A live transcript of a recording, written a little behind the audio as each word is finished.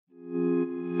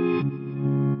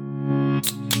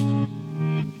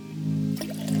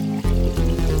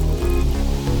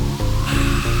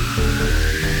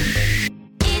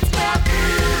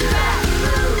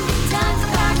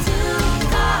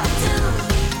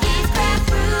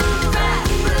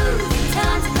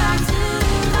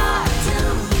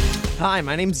Hi,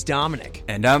 my name's Dominic.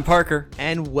 And I'm Parker.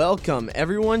 And welcome,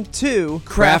 everyone, to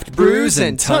Craft Brews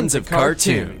and Tons of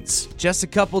Cartoons. Just a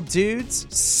couple dudes,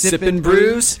 Sippin'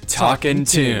 brews, talking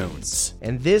tunes.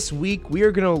 And this week, we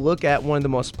are going to look at one of the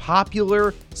most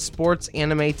popular sports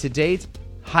anime to date,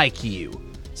 Haikyu.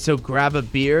 So grab a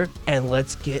beer, and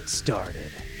let's get started.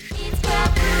 It's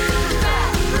Craft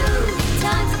Brews,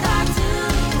 tons of cartoons.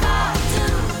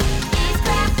 It's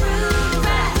Craft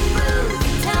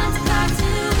Brews, tons of cartoons.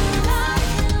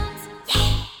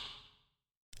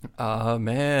 Ah,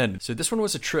 man. So this one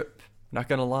was a trip, not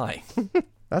gonna lie.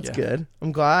 That's good.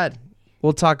 I'm glad.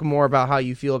 We'll talk more about how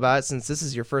you feel about it since this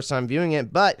is your first time viewing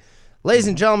it. But, ladies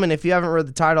and gentlemen, if you haven't read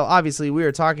the title, obviously we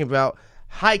are talking about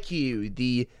Haikyu,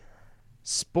 the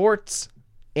sports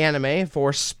anime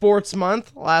for Sports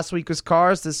Month. Last week was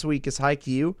Cars. This week is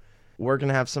Haikyu. We're going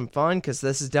to have some fun because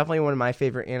this is definitely one of my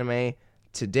favorite anime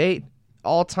to date.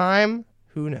 All time,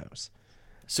 who knows?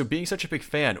 So being such a big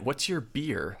fan, what's your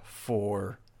beer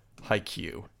for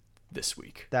Haikyu this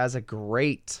week? That is a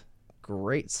great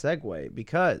segue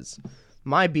because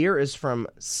my beer is from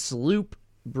Sloop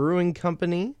Brewing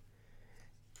Company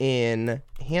in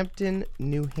Hampton,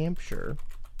 New Hampshire.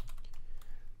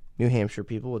 New Hampshire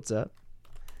people, what's up?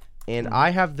 And I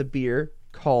have the beer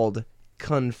called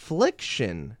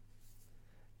Confliction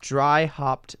Dry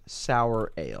Hopped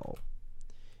Sour Ale.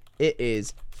 It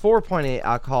is 4.8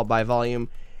 alcohol by volume,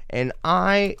 and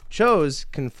I chose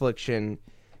Confliction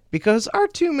because our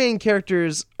two main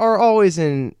characters are always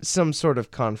in some sort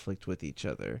of conflict with each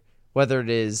other, whether it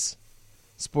is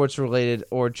sports related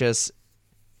or just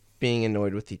being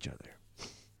annoyed with each other.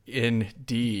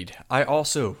 Indeed. I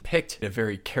also picked a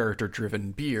very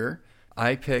character-driven beer.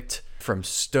 I picked from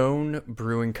Stone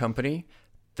Brewing Company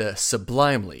the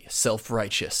sublimely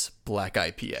self-righteous Black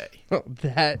IPA. Oh,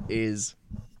 that is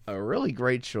a really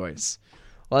great choice.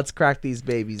 Let's crack these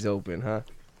babies open, huh?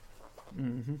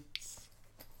 Mm-hmm.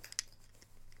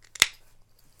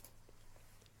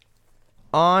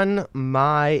 On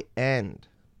my end,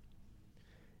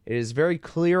 it is very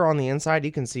clear on the inside.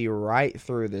 You can see right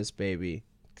through this baby. You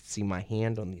can see my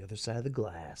hand on the other side of the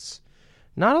glass.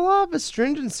 Not a lot of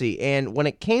astringency, and when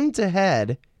it came to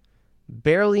head,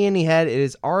 barely any head. It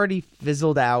is already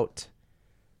fizzled out,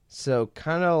 so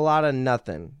kind of a lot of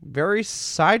nothing. Very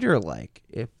cider-like,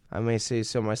 if I may say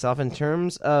so myself. In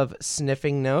terms of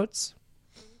sniffing notes,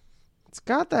 it's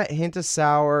got that hint of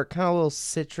sour, kind of a little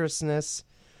citrusness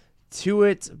to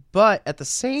it, but at the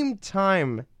same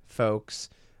time, folks,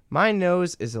 my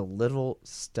nose is a little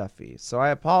stuffy, so I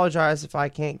apologize if I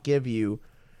can't give you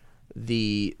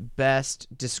the best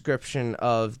description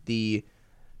of the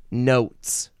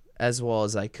notes as well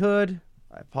as I could.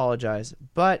 I apologize,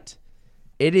 but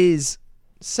it is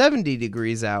 70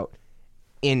 degrees out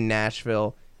in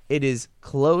Nashville. It is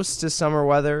close to summer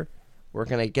weather. We're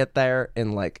going to get there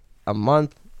in like a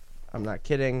month. I'm not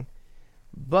kidding.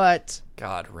 But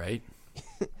God, right?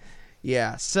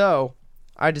 yeah, so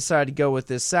I decided to go with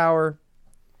this sour.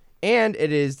 And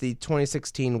it is the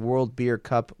 2016 World Beer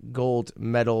Cup Gold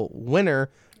Medal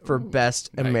winner for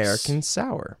Best nice. American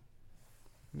Sour.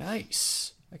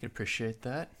 Nice. I can appreciate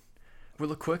that.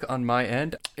 Real quick on my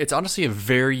end, it's honestly a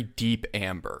very deep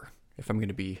amber, if I'm going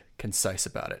to be concise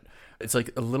about it. It's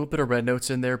like a little bit of red notes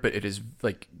in there, but it is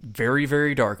like very,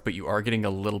 very dark, but you are getting a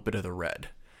little bit of the red.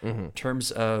 Mm-hmm. In terms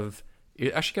of,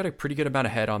 it actually got a pretty good amount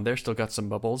of head on there, still got some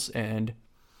bubbles, and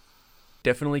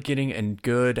definitely getting a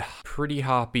good, pretty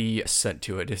hoppy scent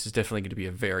to it. This is definitely going to be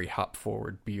a very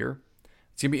hop-forward beer.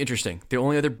 It's going to be interesting. The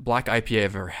only other black IPA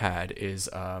I've ever had is,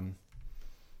 well,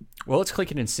 let's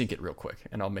click it and sync it real quick,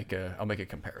 and I'll make a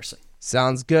comparison.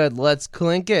 Sounds good. Let's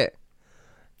clink it.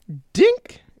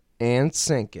 Dink and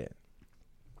sink it.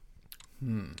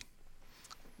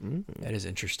 That is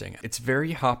interesting. It's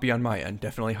very hoppy on my end.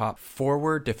 Definitely hop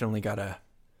forward. Definitely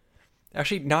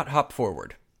actually not hop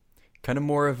forward. Kind of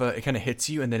more of it kind of hits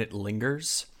you and then it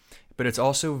lingers, but it's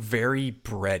also very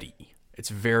bready. It's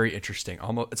very interesting.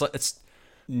 Almost, it's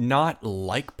not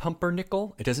like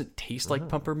pumpernickel. It doesn't taste like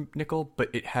pumpernickel, but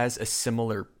it has a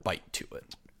similar bite to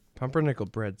it. Pumpernickel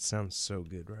bread sounds so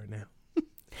good right now.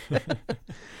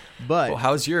 But well,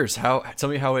 how's yours? Tell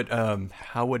me how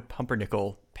would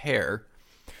pumpernickel pair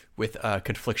with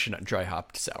Confliction dry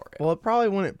hopped sour ale? Well, it probably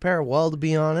wouldn't pair well, to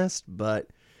be honest, but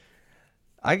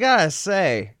I gotta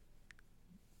say,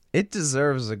 it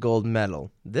deserves a gold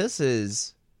medal. This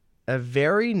is a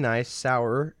very nice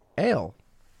sour ale,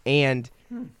 and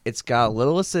it's got a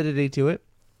little acidity to it,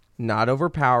 not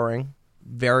overpowering,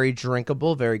 very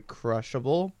drinkable, very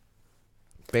crushable,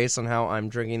 based on how I'm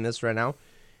drinking this right now.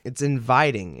 It's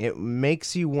inviting. It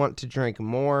makes you want to drink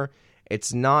more.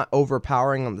 It's not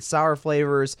overpowering on the sour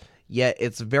flavors, yet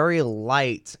it's very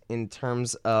light in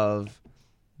terms of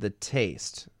the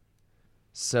taste.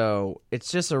 So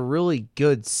it's just a really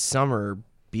good summer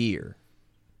beer,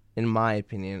 in my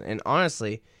opinion. And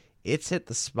honestly, it's hit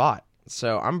the spot.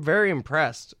 So I'm very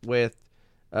impressed with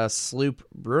Sloop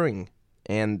Brewing.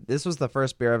 And this was the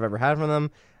first beer I've ever had from them.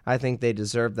 I think they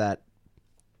deserve that,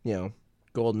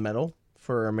 gold medal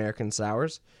for American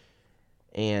Sours.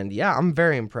 And yeah, I'm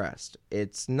very impressed.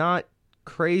 It's not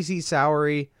crazy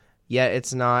soury, yet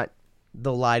it's not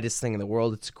the lightest thing in the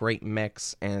world. It's a great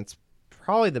mix, and it's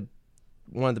probably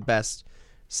one of the best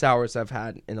sours I've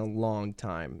had in a long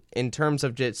time. In terms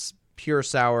of just pure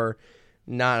sour,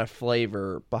 not a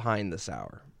flavor behind the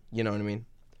sour. You know what I mean?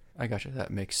 I gotcha.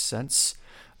 That makes sense.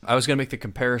 I was going to make the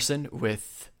comparison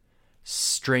with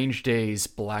Strange Days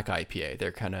Black IPA.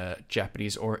 They're kind of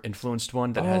Japanese or influenced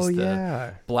one that has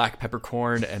the black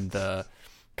peppercorn and the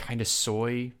kind of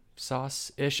soy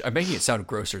sauce-ish. I'm making it sound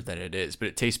grosser than it is, but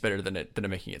it tastes better than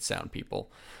I'm making it sound,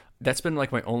 people. That's been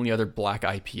like my only other black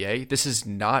IPA. This is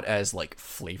not as like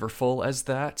flavorful as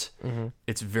that. Mm-hmm.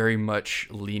 It's very much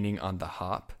leaning on the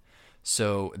hop.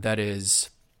 So it's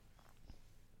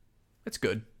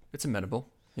good. It's amenable,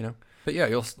 But yeah,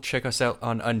 you'll check us out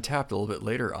on Untapped a little bit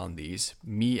later on these.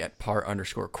 Me at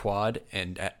 @par_quad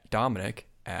and at Dominic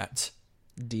at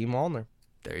D. Malner.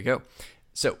 There you go.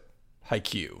 So,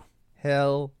 Haikyu.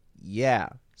 Hell yeah.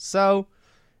 So,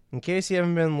 in case you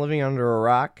haven't been living under a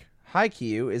rock,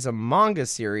 Haikyu is a manga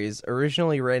series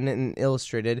originally written and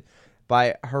illustrated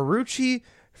by Haruchi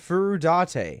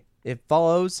Furudate. It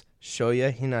follows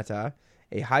Shoya Hinata,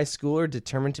 a high schooler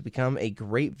determined to become a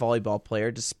great volleyball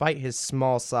player despite his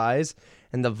small size,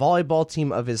 and the volleyball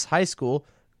team of his high school,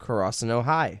 Karasuno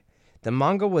High. The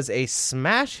manga was a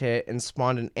smash hit and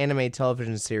spawned an anime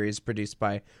television series produced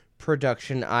by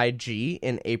Production IG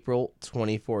in April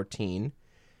 2014.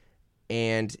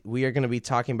 And we are going to be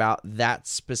talking about that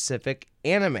specific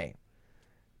anime.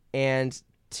 And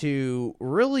to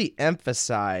really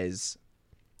emphasize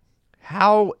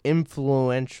how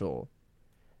influential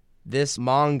this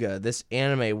manga, this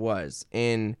anime was,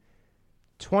 in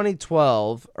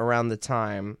 2012, around the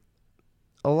time,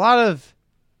 a lot of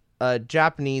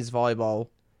Japanese volleyball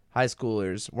high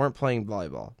schoolers weren't playing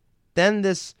volleyball. Then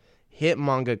this hit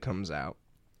manga comes out.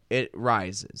 It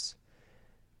rises.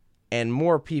 And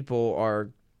more people are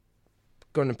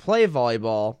going to play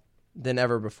volleyball than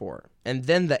ever before. And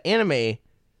then the anime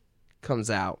comes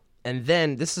out. And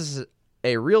then, this is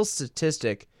a real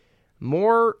statistic,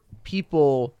 more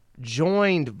people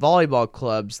joined volleyball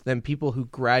clubs than people who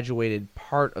graduated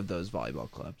part of those volleyball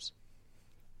clubs.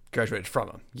 Graduated from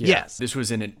them. Yeah. Yes. This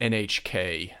was in an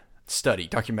NHK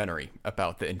documentary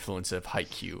about the influence of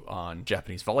Haikyu on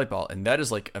Japanese volleyball, and that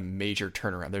is like a major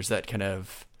turnaround. There's that kind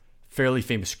of fairly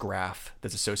famous graph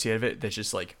that's associated with it that's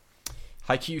just like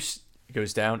Haikyu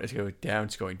goes down, it's going down,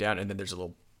 it's going down, and then there's a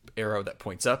little arrow that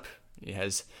points up. It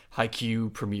has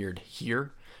Haikyu premiered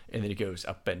here, and then it goes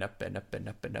up and up and up and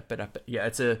up and up and up. Yeah,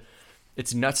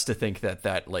 it's nuts to think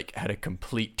that like had a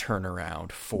complete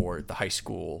turnaround for the high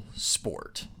school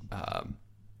sport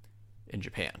in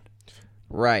Japan.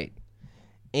 Right.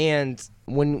 And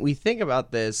when we think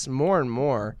about this more and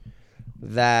more,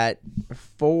 that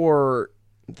for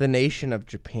the nation of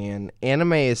Japan,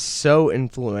 anime is so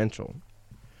influential,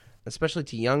 especially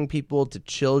to young people, to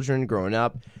children growing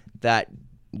up that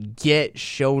get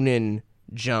Shonen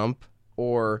Jump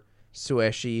or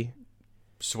Suesha,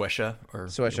 or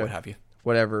what have you,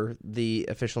 whatever the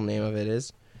official name of it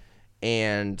is,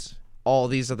 and all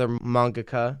these other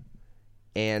mangaka.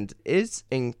 And it's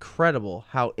incredible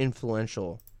how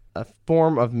influential a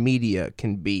form of media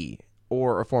can be,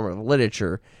 or a form of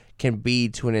literature can be,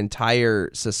 to an entire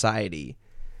society,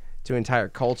 to an entire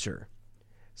culture.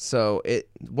 So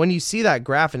when you see that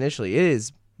graph initially, it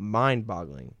is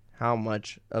mind-boggling how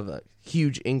much of a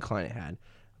huge incline it had.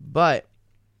 But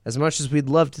as much as we'd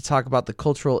love to talk about the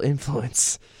cultural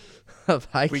influence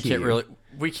of Haikyu,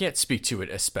 we can't speak to it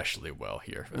especially well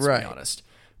here. Let's right. be honest.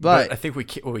 But I think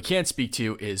what we can speak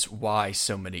to is why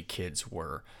so many kids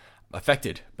were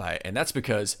affected by it, and that's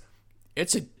because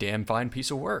it's a damn fine piece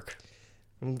of work.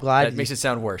 I'm glad that makes it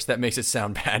sound worse. That makes it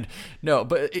sound bad. No,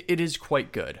 but it is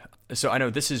quite good. So I know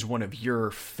this is one of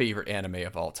your favorite anime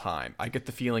of all time. I get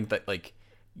the feeling that like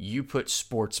you put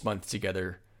Sports Month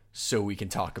together so we can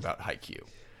talk about Haikyu.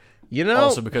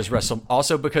 Also because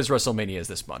WrestleMania is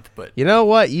this month. But you know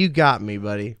what? You got me,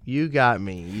 buddy. You got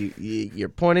me. You're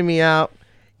pointing me out.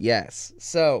 Yes.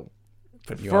 So,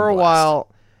 for a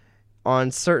while, on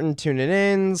certain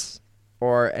tune-ins,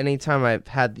 or anytime I've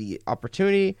had the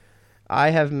opportunity,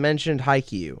 I have mentioned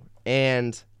Haikyu.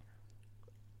 And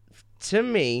to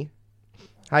me,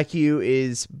 Haikyu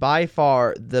is by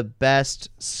far the best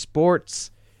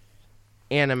sports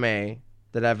anime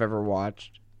that I've ever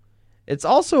watched. It's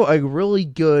also a really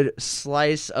good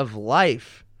slice of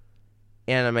life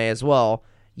anime as well.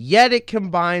 Yet it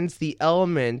combines the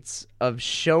elements of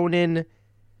shonen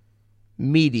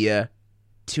media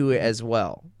to it as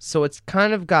well. So it's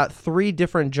kind of got 3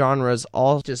 different genres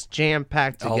all just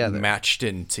jam-packed together. All matched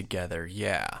in together,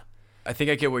 yeah. I think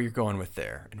I get what you're going with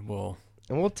there, and we'll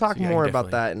talk so, yeah, more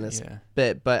about that in this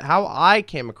bit. But how I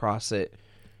came across it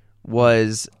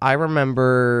was, I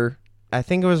remember, I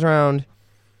think it was around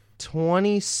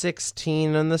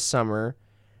 2016 in the summer.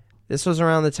 This was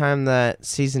around the time that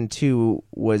season 2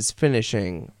 was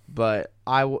finishing, but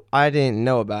I didn't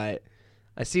know about it.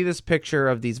 I see this picture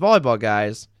of these volleyball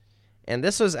guys, and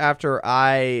this was after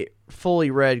I fully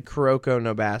read Kuroko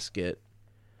no Basket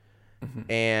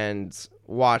and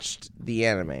watched the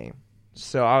anime.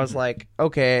 So I was like,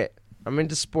 okay, I'm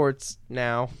into sports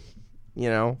now,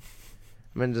 I'm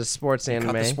into sports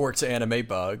anime. Got the sports anime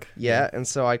bug. Yeah, and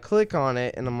so I click on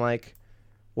it, and I'm like,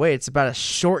 wait, it's about a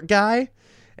short guy?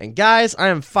 And guys, I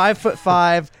am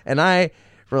 5'5", and I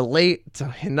relate to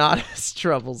Hinata's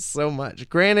troubles so much.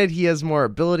 Granted, he has more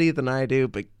ability than I do,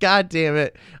 but god damn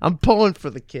it, I'm pulling for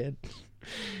the kid.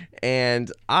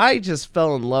 And I just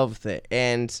fell in love with it.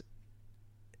 And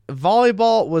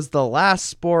volleyball was the last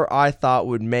sport I thought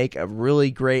would make a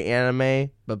really great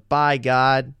anime, but by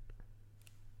God,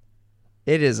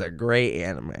 it is a great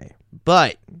anime.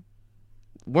 But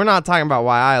we're not talking about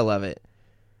why I love it.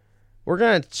 We're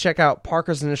going to check out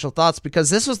Parker's initial thoughts,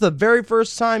 because this was the very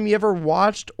first time you ever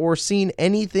watched or seen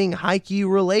anything Haikyu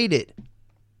related.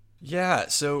 Yeah,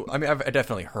 so I mean, I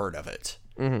definitely heard of it.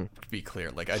 To be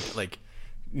clear, I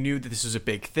knew that this was a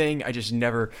big thing. I just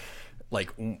never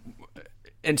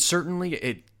and certainly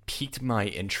it piqued my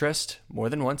interest more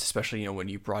than once, especially when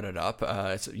you brought it up.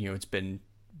 It's been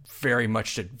very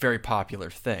much a very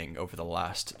popular thing over the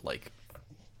last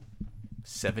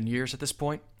 7 years at this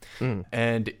point,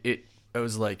 and I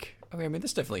was like, okay, I mean,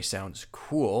 this definitely sounds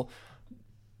cool,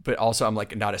 but also I'm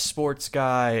not a sports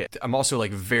guy. I'm also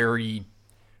very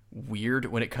weird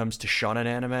when it comes to shonen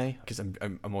anime, because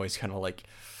I'm always kind of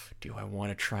do I want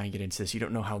to try and get into this? You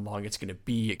don't know how long it's going to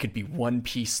be. It could be One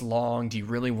Piece long. Do you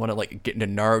really want to get into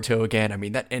Naruto again? I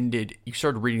mean, that ended, you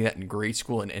started reading that in grade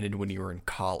school and ended when you were in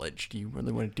college. Do you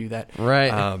really want to do that?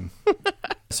 Right.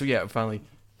 So yeah, I finally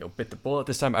bit the bullet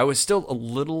this time. I was still a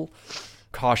little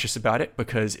cautious about it,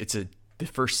 because the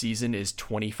first season is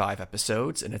 25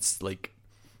 episodes, and it's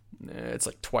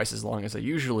twice as long as I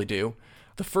usually do.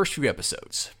 The first few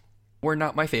episodes were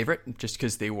not my favorite, just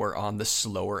because they were on the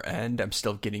slower end. I'm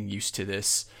still getting used to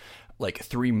this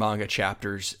 3 manga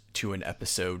chapters to an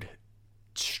episode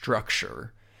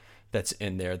structure that's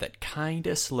in there that kind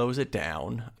of slows it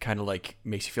down, kind of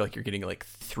makes you feel like you're getting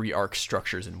 3 arc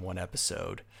structures in one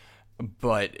episode.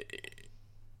 But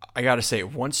I gotta say,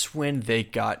 once when they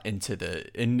got into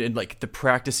the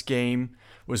practice game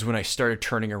was when I started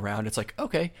turning around. It's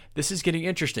okay, this is getting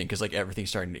interesting, because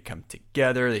everything's starting to come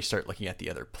together. They start looking at the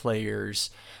other players,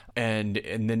 and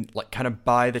then kind of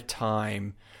by the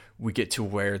time we get to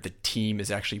where the team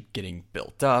is actually getting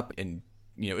built up, and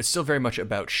it's still very much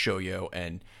about Shoyo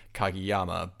and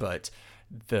Kageyama, but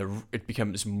it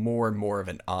becomes more and more of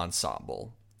an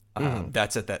ensemble.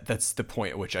 That's the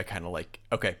point at which I kind of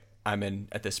okay, I'm in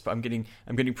at this. I'm getting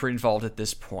pretty involved at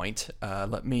this point.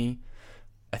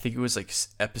 I think it was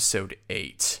episode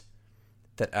 8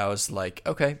 that I was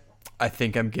okay, I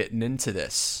think I'm getting into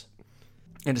this,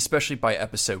 and especially by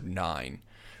episode 9,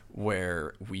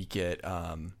 where we get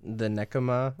the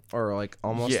Nekoma, or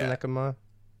almost the Nekoma.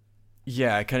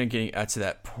 Yeah, kind of getting to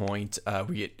that point.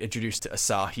 We get introduced to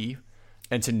Asahi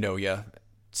and to Noya,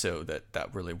 so that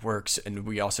really works, and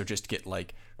we also just get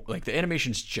the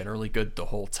animation's generally good the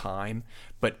whole time,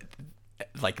 but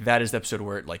that is the episode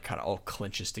where it kind of all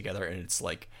clinches together, and it's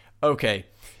okay,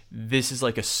 this is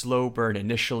a slow burn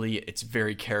initially. It's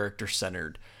very character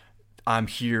centered. I'm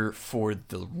here for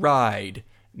the ride,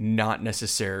 not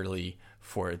necessarily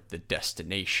for the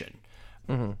destination.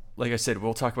 Like I said,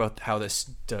 we'll talk about how this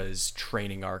does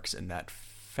training arcs and that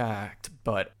fact,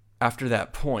 but after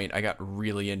that point, I got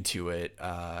really into it.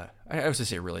 I was going to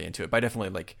say really into it, but I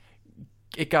definitely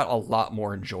it got a lot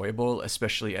more enjoyable,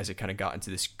 especially as it kind of got into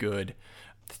this good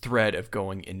thread of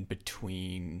going in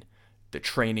between the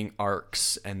training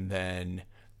arcs and then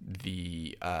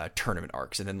the tournament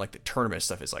arcs, and then the tournament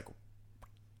stuff is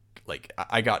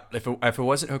I got, if it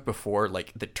wasn't hooked before,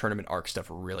 the tournament arc stuff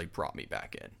really brought me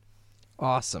back in.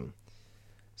 Awesome.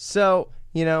 So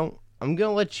I'm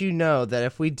gonna let you know that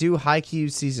if we do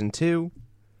Haikyu season 2,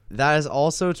 that is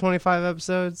also 25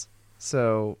 episodes.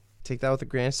 So take that with a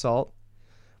grain of salt.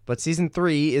 But season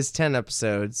 3 is 10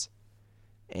 episodes.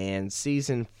 And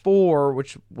season 4,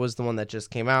 which was the one that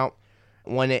just came out,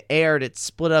 when it aired, it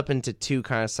split up into 2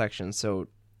 kind of sections. So,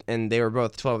 and they were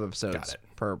both 12 episodes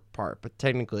per part. But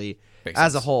technically, Makes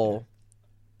as sense. a whole,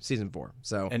 season 4.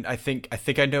 So, And I think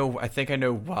I know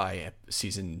why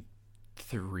season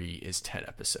 3 is 10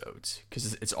 episodes,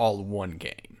 because it's all one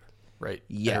game, right?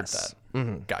 yes. I heard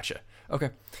that. Gotcha. Okay.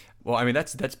 Well, I mean,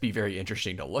 that's be very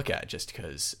interesting to look at, just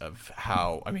because of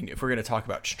how, I mean, if we're going to talk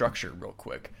about structure real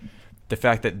quick, the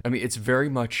fact that, I mean, it's very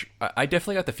much, I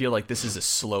definitely got the feel like this is a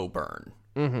slow burn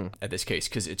at this case,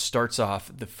 because it starts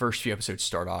off, the first few episodes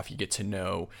start off, you get to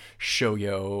know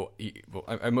Shoyo, well,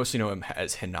 I mostly know him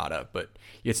as Hinata, but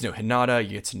you get to know Hinata,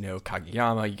 you get to know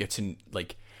Kageyama, you get to,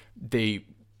 like, they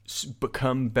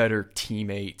become better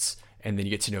teammates, and then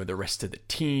you get to know the rest of the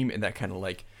team, and that kind of,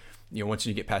 like, you know, once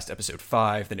you get past episode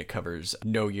 5, then it covers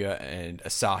Noya and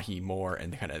Asahi more,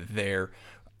 and kind of their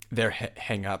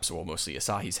hang-ups, well, mostly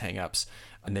Asahi's hang-ups,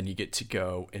 and then you get to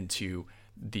go into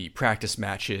the practice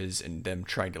matches and them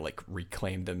trying to, like,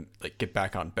 reclaim them, like, get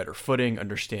back on better footing,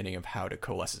 understanding of how to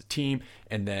coalesce as a team,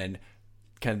 and then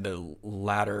kind of the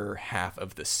latter half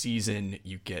of the season,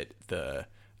 you get the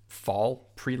fall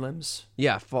prelims.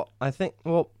 yeah,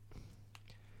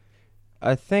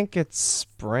 I think it's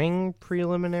spring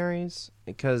preliminaries,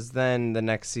 because then the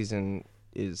next season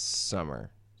is summer.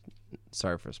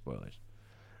 Sorry for spoilers.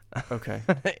 Okay.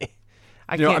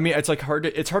 I You know, can't. I mean, it's like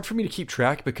it's hard for me to keep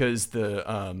track, because the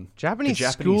Japanese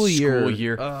Japanese school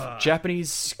year.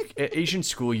 Japanese Asian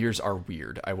school years are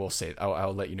weird. I will say,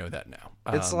 I'll let you know that now.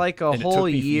 It's like a and it took whole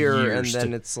me year, and years then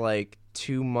to- it's like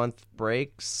 2-month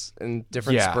breaks and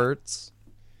different spurts.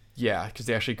 Yeah, because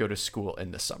they actually go to school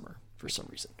in the summer for some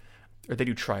reason, or they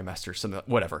do trimester, something,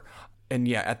 whatever. And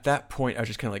yeah, at that point, I was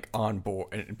just kind of like on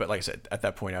board. But like I said, at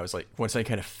that point, I was like, once I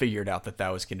kind of figured out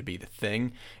that was going to be the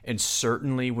thing, and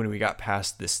certainly when we got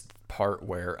past this part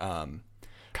where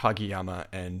Kageyama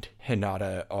and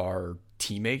Hinata are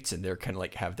teammates and they're kind of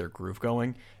like have their groove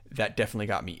going, that definitely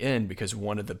got me in, because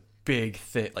one of the big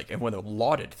and one of the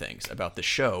lauded things about the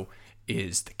show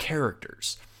is the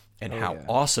characters and how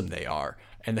awesome they are,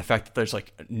 and the fact that there's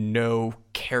like no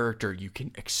character you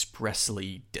can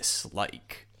expressly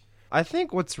dislike. I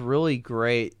think what's really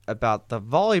great about the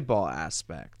volleyball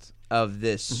aspect of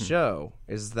this show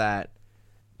is that,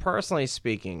 personally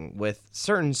speaking, with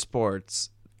certain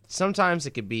sports, sometimes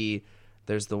it could be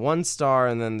there's the one star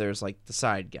and then there's like the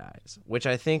side guys, which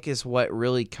I think is what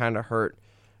really kind of hurt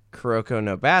Kuroko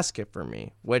no Basket for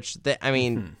me. Which,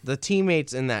 the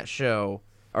teammates in that show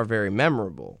are very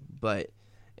memorable, but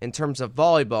in terms of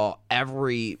volleyball,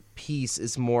 every piece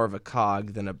is more of a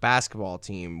cog than a basketball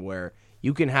team, where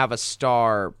you can have a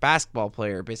star basketball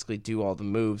player basically do all the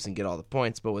moves and get all the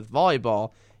points. But with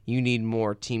volleyball, you need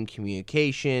more team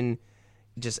communication.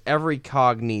 Just every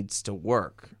cog needs to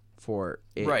work for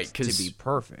it to be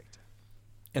perfect.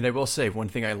 And I will say, one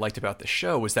thing I liked about the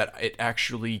show was that it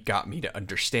actually got me to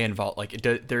understand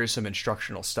there is some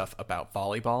instructional stuff about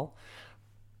volleyball,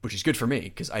 which is good for me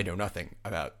because I know nothing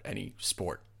about any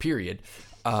sport, period.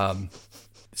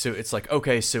 So it's like,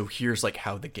 okay, so here's like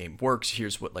how the game works.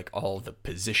 Here's what like all the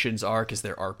positions are, because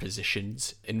there are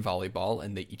positions in volleyball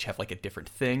and they each have like a different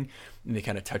thing. And they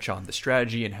kind of touch on the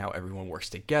strategy and how everyone works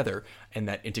together. And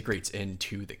that integrates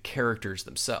into the characters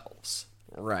themselves.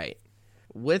 Right.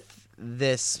 With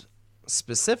this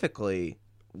specifically,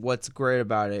 what's great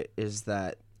about it is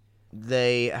that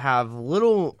they have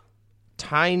little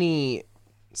tiny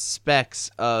specks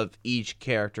of each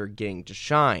character getting to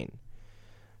shine.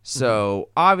 So,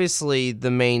 obviously, the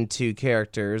main 2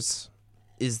 characters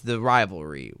is the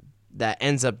rivalry that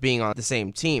ends up being on the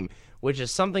same team, which is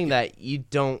something that you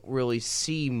don't really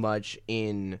see much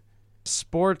in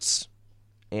sports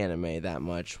anime that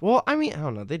much. Well, I mean, I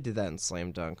don't know. They did that in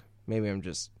Slam Dunk. Maybe I'm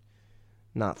just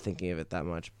not thinking of it that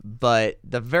much. But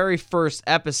the very first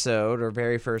episode, or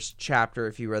very first chapter,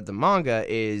 if you read the manga,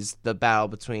 is the battle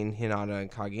between Hinata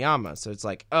and Kageyama. So it's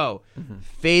like,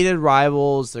 fated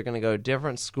rivals. They're going to go to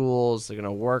different schools. They're going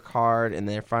to work hard, and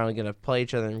they're finally going to play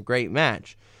each other in a great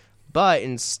match. But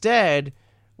instead,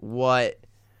 what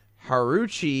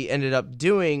Haruchi ended up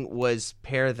doing was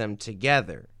pair them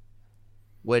together.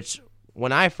 Which,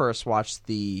 when I first watched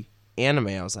the anime,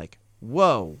 I was like,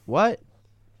 whoa, what?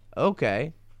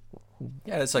 Okay.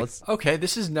 Yeah, it's like, okay,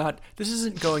 this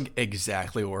isn't going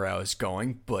exactly where I was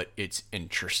going, but it's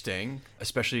interesting,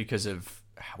 especially because of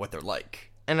what they're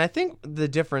like. And I think the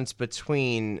difference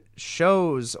between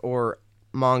shows or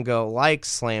manga like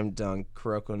Slam Dunk,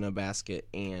 Kuroko no Basket,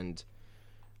 and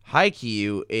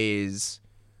Haikyu is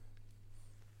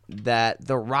that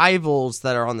the rivals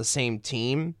that are on the same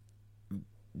team,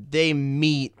 they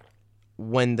meet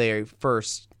when they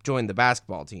first joined the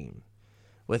basketball team.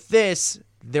 With this,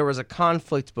 there was a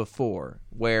conflict before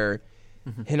where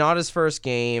Hinata's first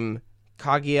game,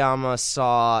 Kageyama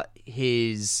saw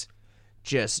his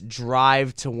just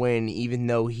drive to win even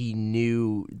though he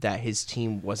knew that his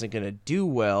team wasn't going to do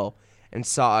well and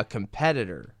saw a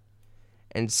competitor.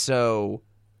 And so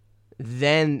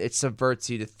then it subverts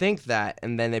you to think that,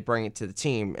 and then they bring it to the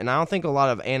team. And I don't think a lot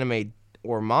of anime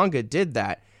or manga did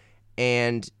that.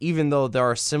 And even though there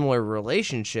are similar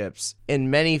relationships in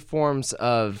many forms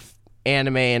of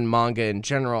anime and manga in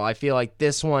general, I feel like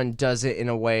this one does it in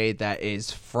a way that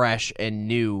is fresh and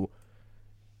new.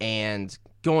 And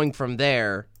going from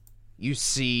there, you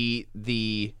see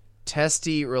the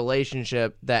testy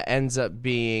relationship that ends up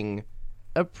being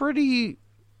a pretty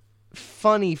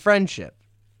funny friendship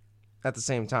at the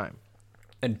same time.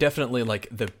 And definitely like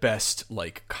the best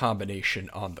like combination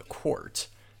on the court,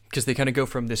 because they kind of go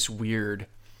from this weird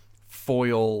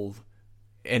foil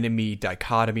enemy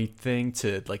dichotomy thing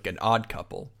to like an odd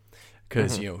couple,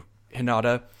 because you know,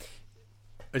 Hinata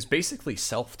is basically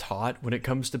self-taught when it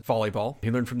comes to volleyball.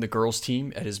 He learned from the girls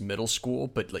team at his middle school,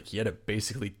 but like he had to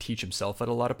basically teach himself at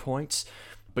a lot of points,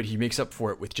 but he makes up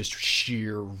for it with just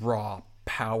sheer raw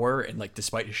power. And like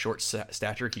despite his short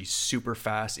stature, he's super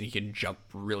fast and he can jump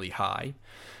really high,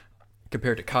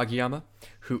 compared to Kageyama,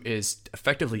 who is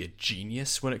effectively a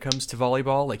genius when it comes to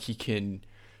volleyball. Like he can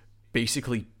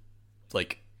basically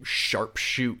like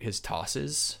sharpshoot his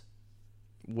tosses,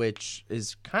 which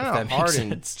is kind of hard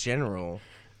in general.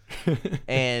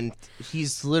 And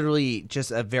he's literally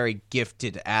just a very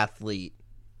gifted athlete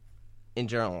in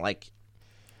general. Like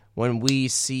when we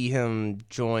see him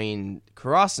join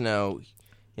Kurosano,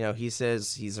 you know, he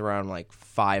says he's around like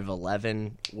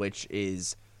 5'11", which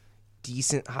is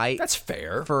decent height. That's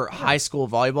fair for high school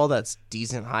volleyball. That's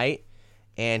decent height,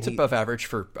 and it's above average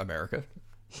for America.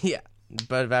 Yeah,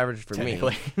 above average for me.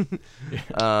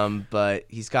 But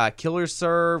he's got killer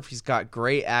serve. He's got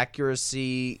great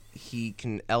accuracy. He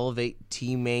can elevate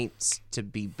teammates to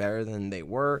be better than they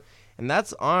were, and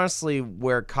that's honestly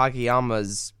where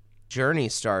Kageyama's journey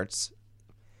starts.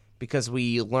 Because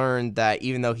we learned that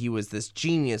even though he was this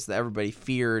genius that everybody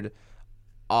feared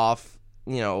off,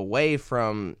 you know, away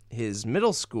from his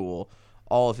middle school,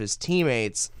 all of his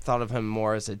teammates thought of him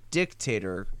more as a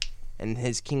dictator, and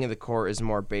his king of the court is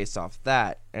more based off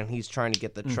that, and he's trying to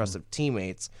get the trust of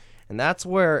teammates. And that's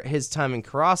where his time in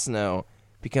Kurosano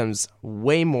becomes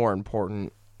way more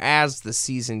important as the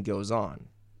season goes on.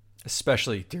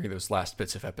 Especially during those last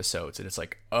bits of episodes, and it's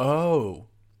like, oh,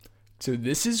 so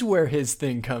this is where his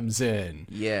thing comes in.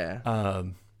 Yeah.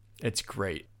 It's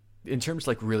great. In terms of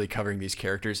like really covering these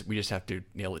characters, we just have to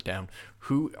nail it down.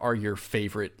 Who are your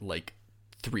favorite like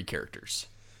 3 characters?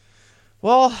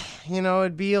 Well, you know,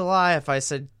 it'd be a lie if I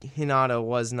said Hinata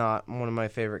was not one of my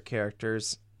favorite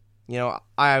characters. You know,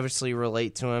 I obviously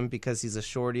relate to him because he's a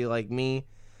shorty like me,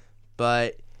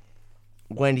 but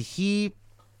when he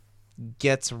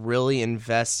gets really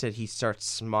invested, he starts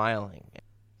smiling.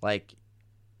 Like,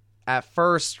 at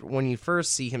first, when you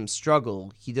first see him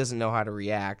struggle, he doesn't know how to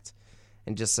react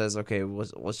and just says, okay,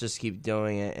 let's just keep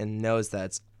doing it, and knows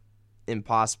that's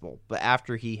impossible. But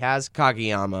after he has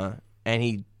Kageyama and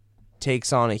he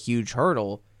takes on a huge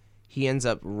hurdle, he ends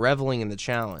up reveling in the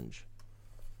challenge.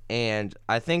 And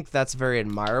I think that's very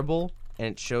admirable, and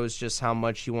it shows just how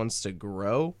much he wants to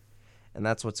grow. And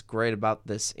that's what's great about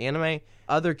this anime.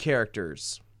 Other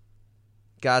characters.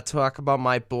 Gotta talk about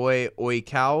my boy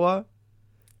Oikawa.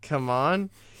 Come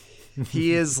on.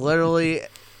 He is literally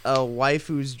a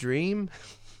waifu's dream.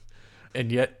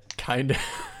 And yet kind of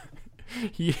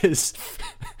he is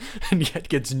and yet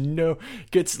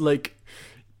gets like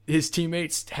his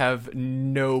teammates have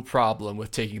no problem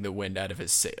with taking the wind out of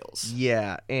his sails.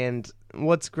 Yeah, and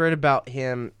what's great about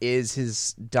him is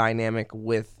his dynamic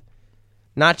with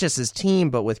not just his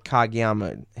team, but with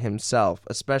Kageyama himself,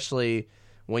 especially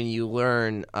when you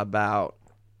learn about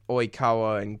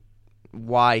Oikawa and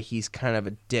why he's kind of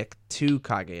a dick to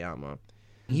Kageyama.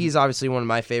 He's obviously one of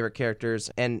my favorite characters,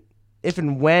 and if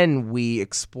and when we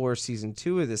explore season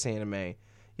 2 of this anime,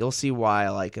 you'll see why I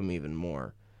like him even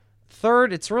more.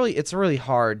 Third, it's really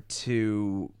hard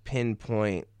to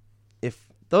pinpoint. If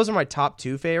those are my top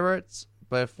 2 favorites,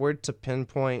 but if we're to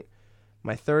pinpoint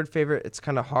my third favorite, it's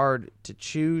kind of hard to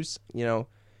choose. You know,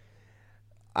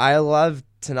 I love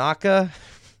Tanaka.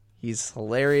 He's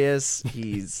hilarious.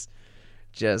 He's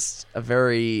just a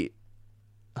very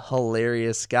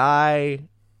hilarious guy,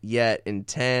 yet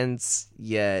intense,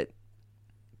 yet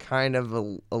kind of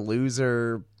a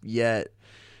loser, yet,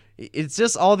 It's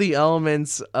just all the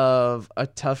elements of a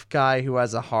tough guy who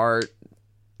has a heart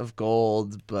of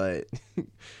gold, but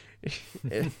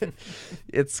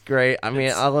it's great. I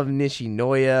mean, I love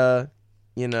Nishinoya,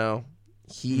 you know.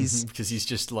 He's because he's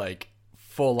just like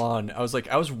full on. I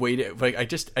was waiting,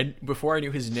 like before I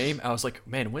knew his name, I was like,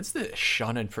 man, when's the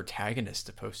shonen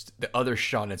protagonist the other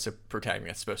shonen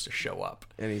protagonist supposed to show up?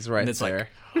 and he's right And it's there.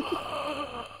 like,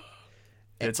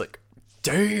 and it's like,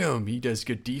 damn, he does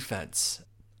good defense.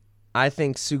 I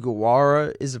think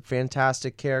Sugawara is a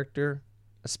fantastic character,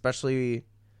 especially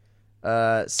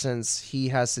since he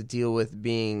has to deal with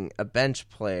being a bench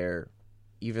player,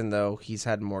 even though he's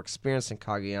had more experience than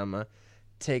Kageyama.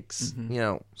 Takes,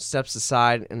 steps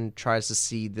aside and tries to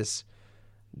see this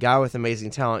guy with amazing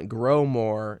talent grow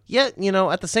more. Yet,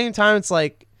 at the same time, it's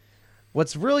like,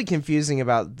 what's really confusing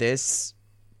about this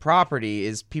property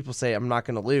is people say, I'm not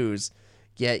going to lose,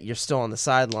 yet you're still on the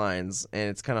sidelines,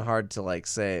 and it's kind of hard to, like,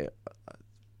 say,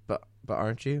 but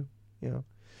aren't you?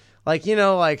 Like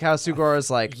how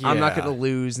Sugawara's like, I'm not going to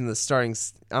lose in the starting,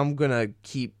 I'm going to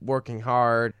keep working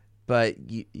hard, but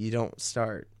you don't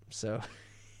start, so...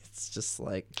 It's just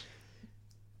like,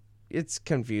 it's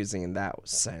confusing in that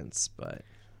sense, but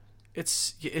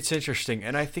it's interesting,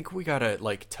 and I think we gotta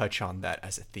like touch on that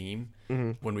as a theme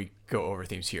when we go over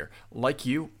themes here. Like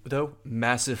you, though,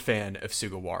 massive fan of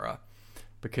Sugawara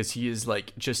because he is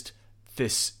like just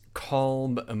this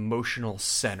calm, emotional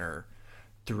center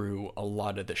through a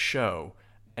lot of the show,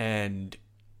 and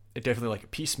it definitely like a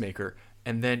peacemaker.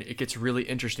 And then it gets really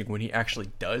interesting when he actually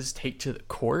does take to the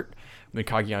court when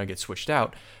Kageyama gets switched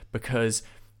out, because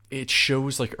it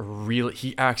shows like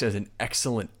he acts as an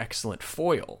excellent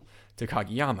foil to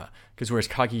Kageyama. Because whereas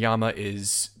Kageyama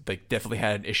is like definitely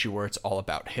had an issue where it's all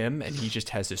about him and he just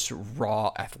has this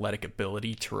raw athletic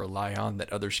ability to rely on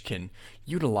that others can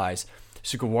utilize,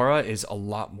 Sugawara is a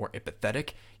lot more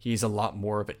empathetic. He's a lot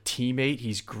more of a teammate.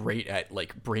 He's great at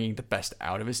like bringing the best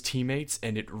out of his teammates,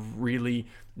 and it really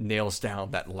nails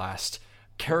down that last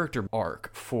character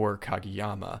arc for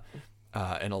Kageyama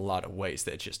in a lot of ways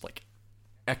that's just like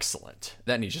excellent.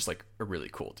 Then he's just like a really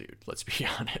cool dude, let's be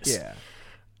honest. yeah.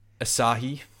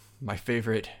 Asahi, my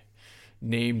favorite,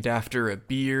 named after a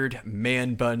beard,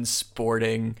 man bun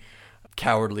sporting,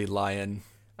 cowardly lion.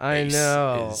 I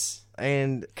know.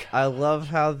 And I love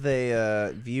how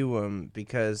they view him,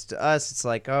 because to us it's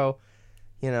like, oh,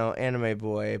 anime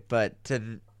boy, but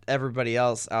to everybody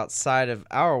else outside of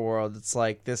our world, it's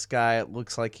like, this guy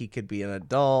looks like he could be an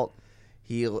adult.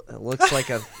 He looks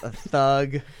like a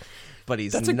thug, but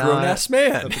he's not. That's a grown-ass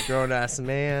man. That's a grown-ass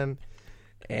man.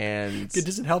 And it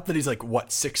doesn't help that he's like, what,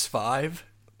 6'5"?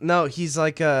 No, he's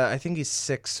like, I think he's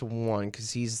 6'1",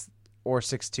 because or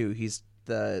 6'2". He's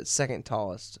the second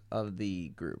tallest of the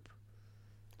group.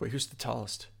 Wait, who's the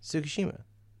tallest? Tsukishima.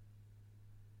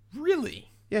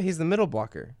 Really? Yeah, he's the middle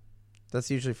blocker. That's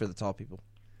usually for the tall people.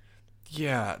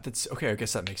 Yeah, that's okay. I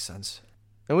guess that makes sense.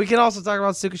 And we can also talk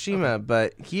about Tsukishima,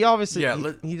 but he obviously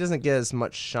he doesn't get as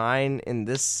much shine in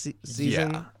this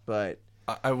season. Yeah. But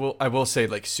I will say,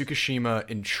 like, Tsukishima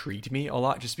intrigued me a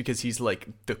lot just because he's like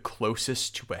the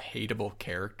closest to a hateable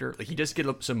character. Like, he does get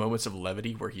some moments of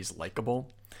levity where he's likable,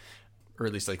 or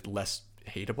at least like less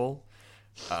hateable.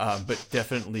 But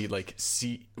definitely, like,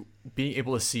 being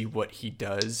able to see what he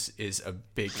does is a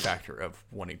big factor of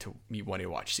wanting to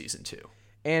watch season 2.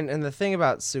 And the thing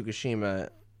about Tsukishima,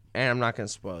 and I'm not going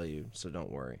to spoil you, so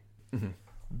don't worry. Mm-hmm.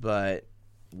 But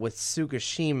with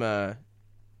Tsukishima,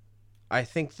 I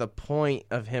think the point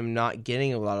of him not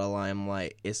getting a lot of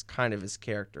limelight is kind of his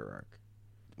character arc.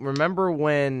 Remember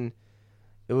when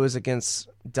it was against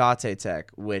Date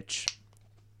Tech, which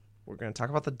we're going to talk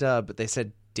about the dub, but they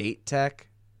said Date Tech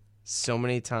so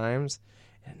many times.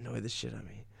 It annoyed the shit out of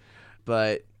me.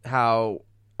 But how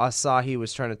Asahi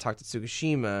was trying to talk to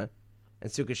Tsukishima,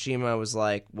 and Tsukishima was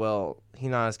like, well,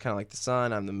 Hinata's kind of like the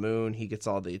sun, I'm the moon, he gets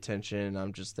all the attention,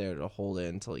 I'm just there to hold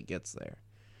it until he gets there.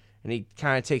 And he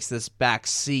kind of takes this back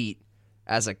seat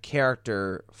as a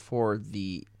character for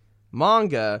the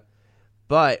manga,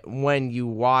 but when you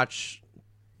watch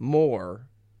more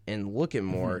and look at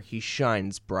more, he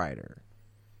shines brighter.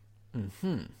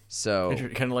 Mm-hmm. So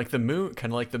kind of like the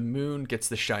moon gets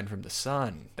the shine from the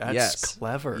sun. That's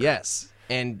clever. Yes.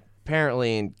 And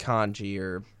apparently in kanji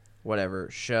or whatever,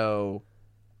 show,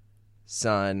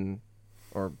 sun,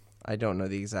 or I don't know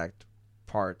the exact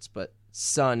parts, but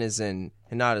sun is in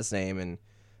Hinata's name and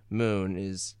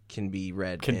moon can be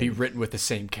written with the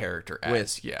same character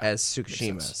as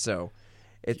Tsukishima. So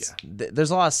it's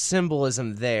there's a lot of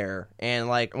symbolism there. And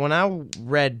like when I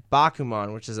read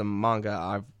Bakuman, which is a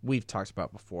manga we've talked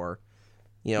about before,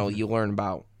 you learn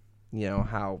about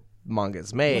how manga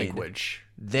is made. Language.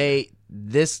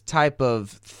 this type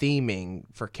of theming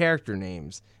for character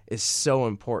names is so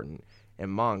important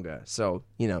in manga. So,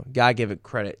 gotta give it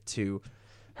credit to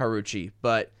Haruchi.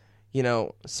 But,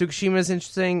 Tsukishima is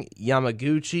interesting.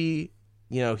 Yamaguchi,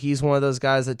 he's one of those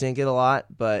guys that didn't get a lot,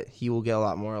 but he will get a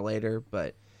lot more later.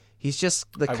 But he's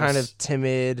just the kind of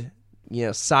timid,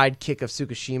 sidekick of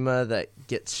Tsukishima that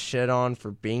gets shit on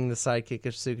for being the sidekick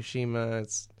of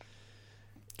Tsukishima.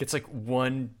 Gets like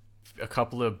a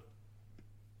couple of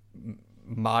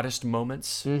modest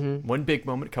moments, one big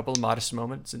moment, a couple of modest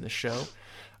moments in the show.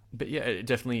 But yeah,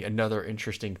 definitely another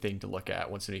interesting thing to look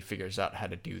at once he figures out how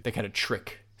to do the kind of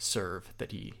trick serve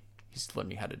that he's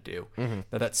learning how to do.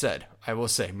 Now that said, I will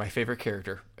say my favorite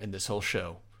character in this whole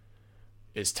show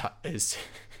is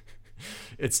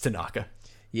it's Tanaka.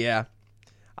 Yeah.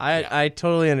 I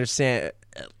totally understand.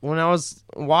 When I was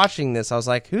watching this, I was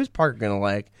like, who's Parker gonna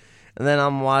like? And then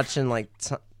I'm watching like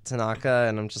Tanaka,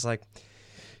 and I'm just like,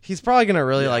 he's probably gonna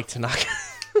really like Tanaka.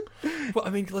 Well, I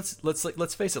mean,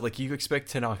 let's face it. Like, you expect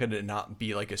Tanaka to not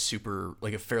be like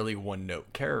a fairly one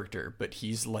note character, but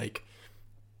he's like,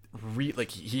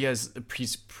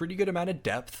 he's pretty good amount of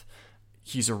depth.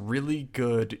 He's a really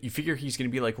good. You figure he's gonna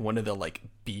be like one of the like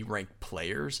B rank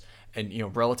players,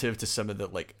 and relative to some of the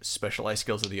like specialized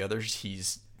skills of the others,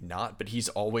 he's not. But he's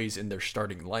always in their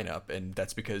starting lineup, and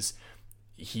that's because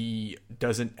he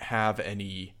doesn't have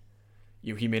any.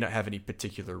 He may not have any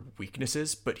particular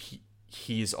weaknesses, but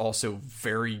he is also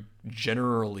very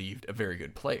generally a very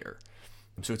good player.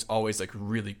 So it's always like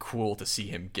really cool to see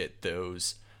him get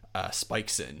those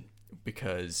spikes in,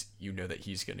 because that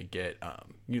he's going to get at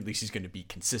least he's going to be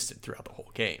consistent throughout the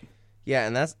whole game. Yeah,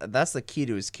 and that's the key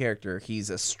to his character. He's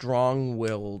a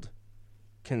strong-willed,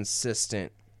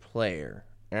 consistent player,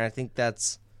 and I think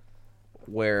that's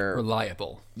where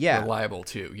reliable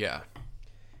too. Yeah,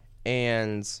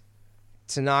 and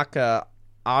Tanaka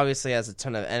obviously has a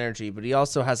ton of energy, but he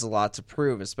also has a lot to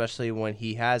prove, especially when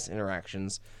he has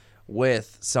interactions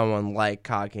with someone like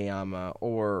Kageyama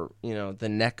or, the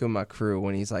Nekuma crew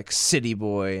when he's like city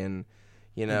boy, and,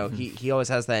 he always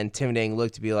has that intimidating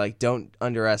look to be like, don't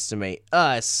underestimate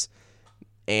us.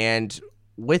 And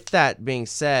with that being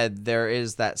said, there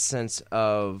is that sense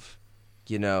of,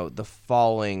 the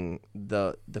falling,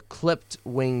 the clipped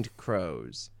winged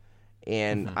crows.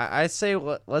 And I say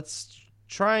let's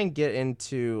try and get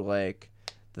into like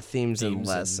the themes and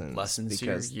lessons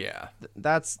because here. Yeah,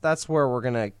 that's where we're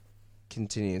gonna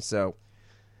continue. So,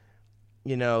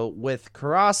 with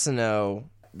Karasuno,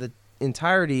 the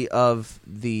entirety of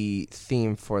the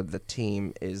theme for the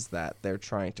team is that they're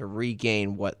trying to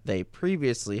regain what they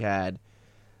previously had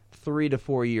 3 to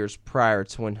 4 years prior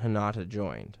to when Hinata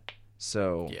joined.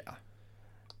 So yeah,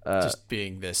 just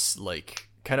being this like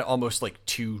kind of almost like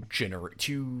two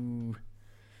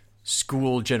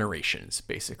school generations,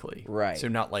 basically. Right. So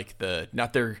none of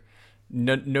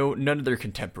their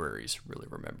contemporaries really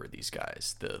remember these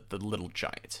guys, the little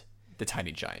giant, the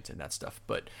tiny giant, and that stuff.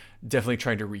 But definitely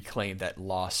trying to reclaim that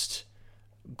lost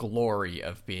glory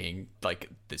of being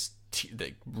like this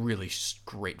the really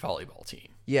great volleyball team.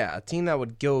 Yeah, a team that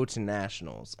would go to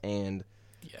nationals, and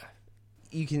yeah,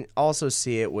 you can also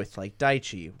see it with like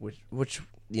Daichi, which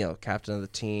captain of the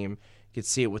team. You could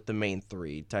see it with the main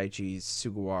three, Daichi,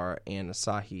 Sugawara, and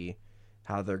Asahi,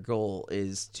 how their goal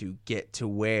is to get to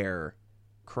where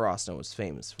Karasuno was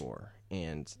famous for.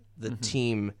 And the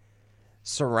team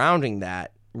surrounding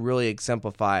that really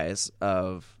exemplifies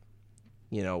of,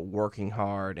 working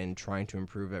hard and trying to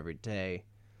improve every day.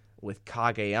 With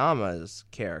Kageyama's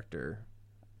character,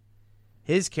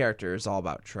 his character is all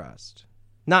about trust.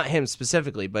 Not him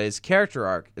specifically, but his character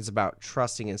arc is about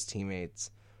trusting his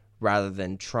teammates rather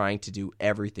than trying to do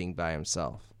everything by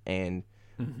himself. And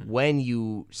when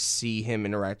you see him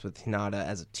interact with Hinata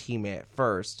as a teammate at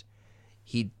first,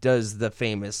 he does the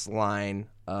famous line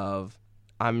of,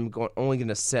 I'm only going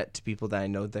to set to people that I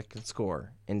know that can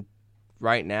score. And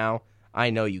right now, I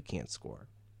know you can't score.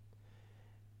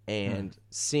 And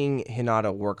seeing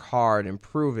Hinata work hard and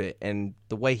prove it, and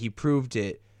the way he proved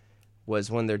it was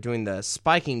when they're doing the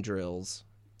spiking drills,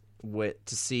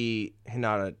 to see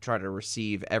Hinata try to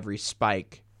receive every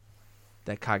spike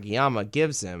that Kageyama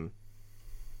gives him.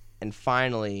 And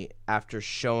finally, after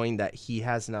showing that he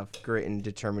has enough grit and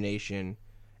determination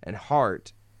and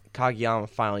heart, Kageyama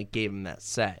finally gave him that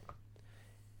set.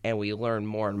 And we learn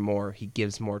more and more he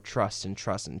gives more trust and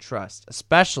trust and trust,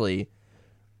 especially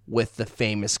with the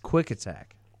famous quick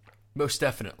attack. Most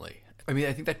definitely. I mean,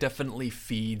 I think that definitely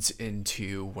feeds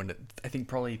into I think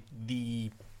probably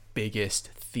the biggest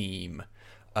theme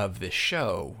of this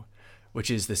show,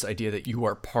 which is this idea that you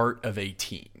are part of a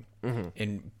team.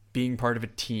 And being part of a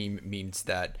team means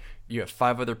that you have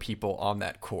 5 other people on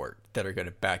that court that are going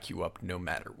to back you up no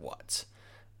matter what.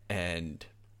 And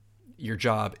your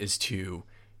job is to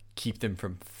keep them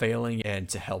from failing and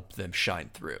to help them shine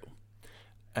through.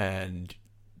 And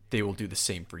they will do the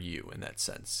same for you in that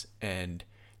sense. And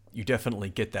you definitely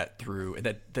get that through. And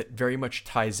that very much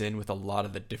ties in with a lot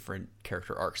of the different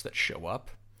character arcs that show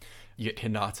up. You get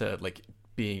Hinata like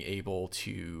being able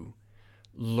to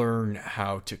learn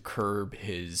how to curb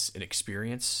his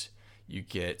inexperience. You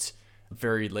get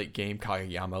very late game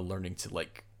Kageyama learning to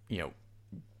like, you know,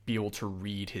 be able to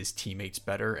read his teammates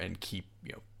better and keep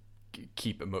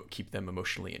them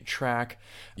emotionally in track.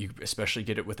 You especially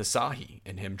get it with Asahi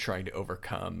and him trying to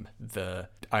overcome the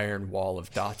iron wall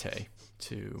of Date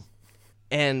too.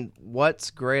 And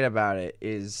what's great about it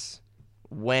is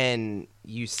when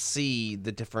you see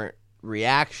the different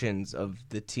reactions of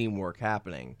the teamwork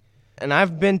happening. And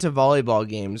I've been to volleyball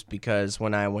games because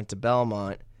when I went to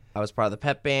Belmont, I was part of the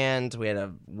pep band. We had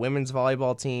a women's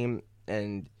volleyball team.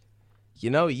 And, you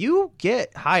know, you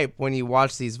get hype when you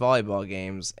watch these volleyball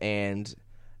games. And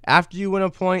after you win a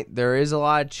point, there is a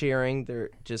lot of cheering. They're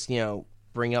just, you know,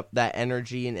 bring up that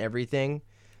energy and everything.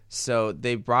 So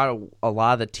they brought a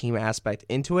lot of the team aspect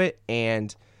into it.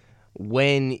 And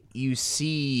when you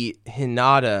see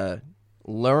Hinata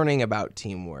learning about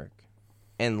teamwork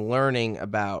and learning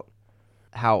about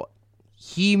how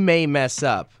he may mess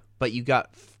up, but you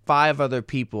got 5 other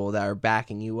people that are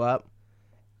backing you up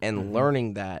and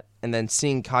learning that, and then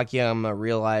seeing Kageyama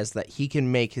realize that he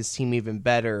can make his team even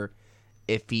better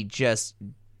if he just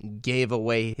gave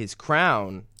away his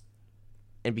crown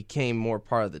and became more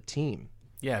part of the team.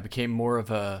 Yeah, it became more of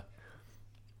a,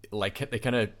 like they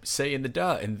kind of say in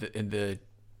the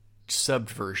subbed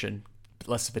version,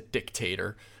 less of a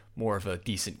dictator, more of a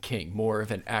decent king, more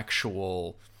of an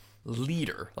actual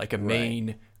leader, like a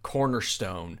main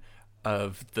cornerstone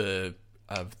of the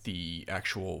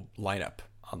actual lineup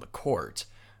on the court,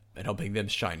 and helping them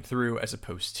shine through as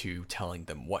opposed to telling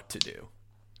them what to do.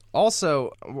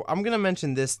 Also, I'm going to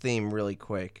mention this theme really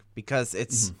quick because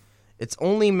it's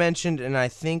only mentioned in, I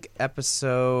think, it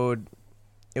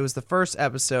was the first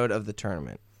episode of the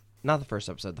tournament. Not the first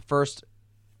episode, the first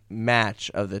match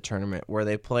of the tournament where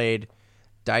they played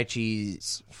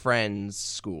Daichi's friend's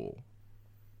school.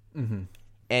 Mm-hmm.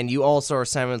 And you also are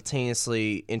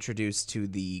simultaneously introduced to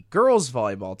the girls'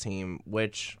 volleyball team,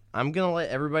 which I'm going to let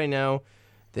everybody know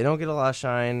they don't get a lot of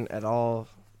shine at all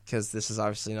because this is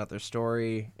obviously not their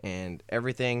story and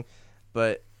everything.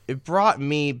 But it brought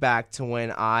me back to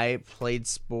when I played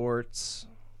sports,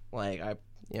 like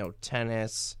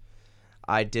tennis.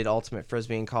 I did ultimate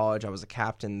frisbee in college. I was a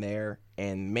captain there.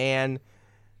 And man,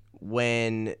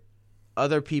 when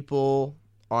other people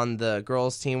on the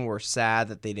girls' team were sad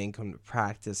that they didn't come to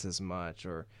practice as much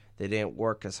or they didn't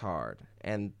work as hard,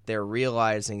 and they're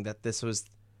realizing that this was,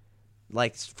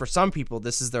 like, for some people,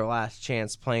 this is their last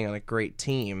chance playing on a great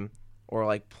team or,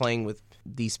 like, playing with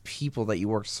these people that you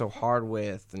worked so hard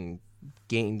with and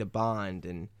gained a bond,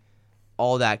 and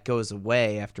all that goes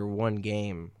away after one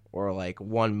game or, like,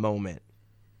 one moment.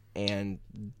 And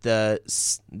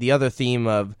the other theme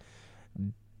of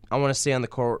I want to stay on the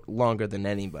court longer than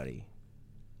anybody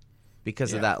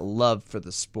because of that love for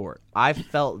the sport. I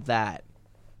felt that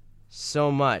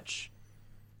so much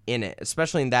in it,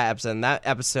 especially in that episode. And that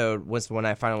episode was when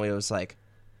I finally was like,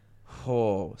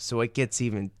 oh, so it gets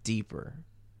even deeper.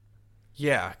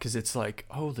 Yeah, because it's like,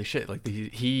 holy shit, like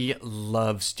he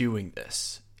loves doing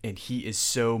this. And he is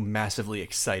so massively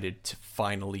excited to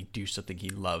finally do something he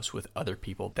loves with other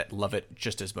people that love it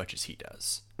just as much as he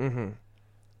does. Mm-hmm.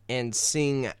 And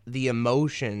seeing the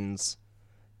emotions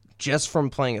just from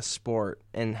playing a sport,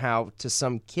 and how to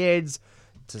some kids,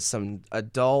 to some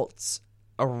adults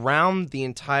around the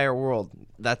entire world,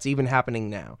 that's even happening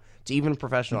now, to even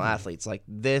professional athletes. Like,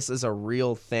 this is a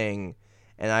real thing,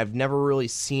 and I've never really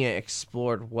seen it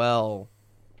explored well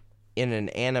in an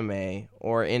anime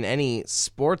or in any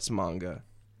sports manga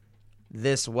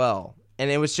this well.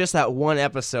 And it was just that one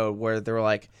episode where they were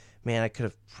like, man, I could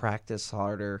have practiced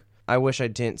harder. I wish I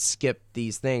didn't skip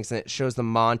these things. And it shows the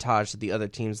montage of the other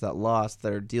teams that lost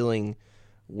that are dealing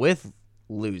with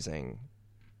losing.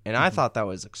 And I thought that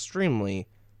was extremely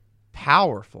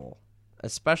powerful,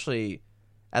 especially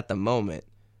at the moment,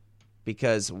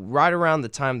 because right around the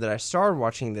time that I started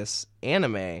watching this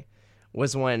anime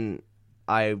was when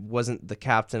I wasn't the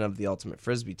captain of the Ultimate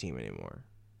Frisbee team anymore.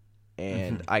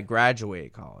 And I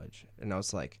graduated college. And I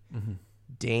was like,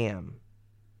 damn.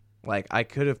 Like, I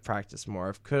could have practiced more.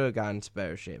 I could have gotten into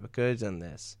better shape. I could have done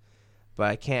this. But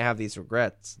I can't have these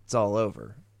regrets. It's all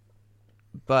over.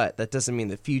 But that doesn't mean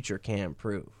the future can't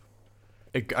improve.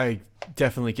 I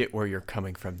definitely get where you're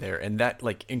coming from there. And that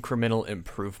like incremental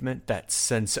improvement, that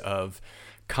sense of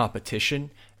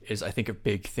competition is, I think, a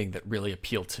big thing that really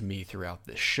appealed to me throughout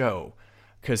this show.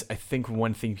 Because I think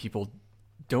one thing people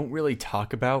don't really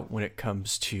talk about when it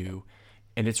comes to,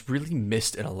 and it's really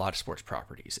missed in a lot of sports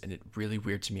properties, and it really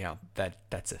weirds me out that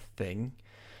that's a thing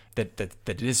that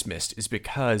it is missed, is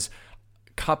because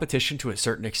competition to a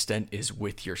certain extent is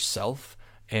with yourself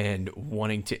and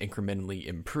wanting to incrementally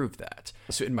improve that.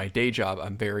 So in my day job,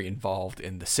 I'm very involved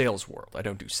in the sales world. I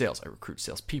don't do sales, I recruit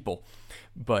salespeople.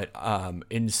 But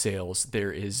in sales,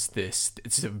 there is this,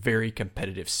 it's a very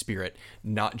competitive spirit,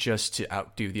 not just to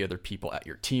outdo the other people at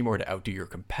your team or to outdo your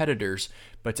competitors,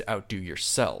 but to outdo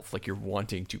yourself. Like, you're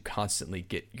wanting to constantly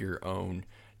get your own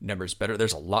numbers better.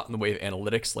 There's a lot in the way of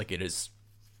analytics, like it is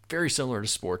very similar to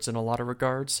sports in a lot of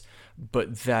regards,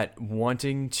 but that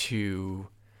wanting to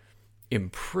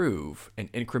improve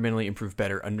and incrementally improve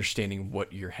better, understanding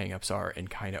what your hangups are and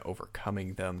kind of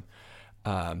overcoming them,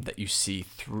 that you see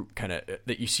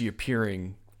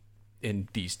appearing in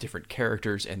these different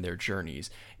characters and their journeys,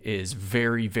 is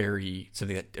very, very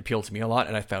something that appealed to me a lot,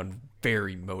 and I found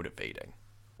very motivating.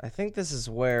 I think this is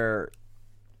where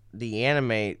the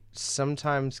anime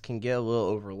sometimes can get a little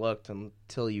overlooked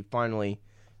until you finally,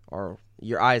 or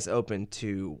your eyes open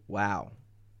to, wow.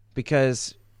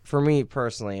 Because for me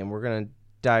personally, and we're going to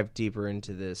dive deeper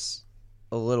into this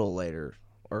a little later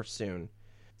or soon,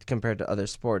 compared to other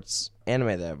sports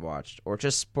anime that I've watched, or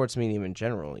just sports medium in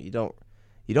general, you don't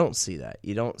see that.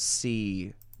 You don't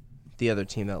see the other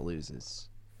team that loses.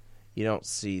 You don't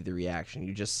see the reaction.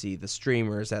 You just see the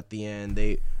streamers at the end.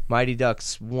 Mighty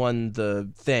Ducks won the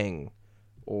thing,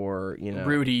 or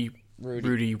Rudy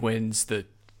wins the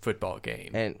football game,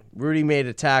 and Rudy made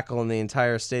a tackle and the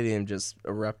entire stadium just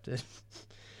erupted.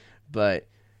 But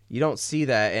you don't see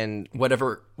that, and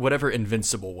whatever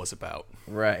Invincible was about,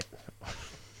 right?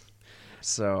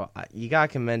 So you gotta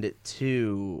commend it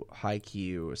to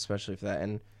Haikyu, especially for that.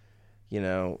 And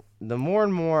the more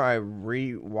and more I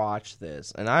rewatch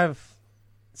this, and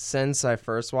since I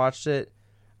first watched it,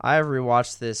 I've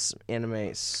rewatched this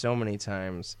anime so many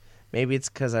times. Maybe it's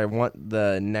because I want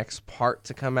the next part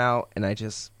to come out, and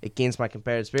it gains my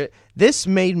competitive spirit. This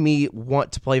made me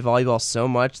want to play volleyball so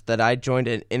much that I joined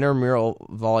an intramural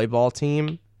volleyball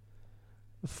team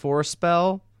for a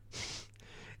spell,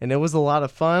 and it was a lot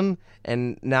of fun.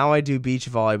 And now I do beach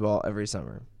volleyball every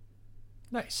summer.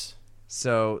 Nice.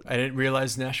 So I didn't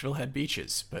realize Nashville had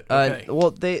beaches, but okay. Well,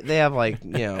 they have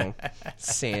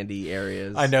sandy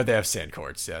areas. I know they have sand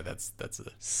courts. Yeah, that's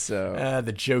so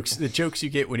the jokes you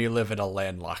get when you live in a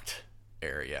landlocked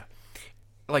area.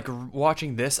 Like,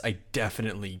 watching this, I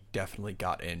definitely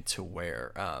got into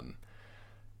where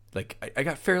I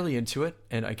got fairly into it,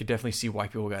 and I could definitely see why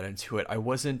people got into it. I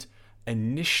wasn't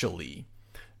initially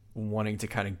wanting to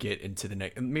kind of get into the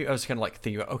next. Maybe I was kind of like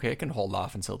thinking about, okay, I can hold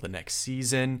off until the next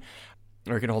season,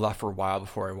 or I can hold off for a while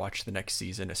before I watch the next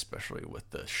season, especially with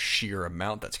the sheer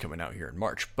amount that's coming out here in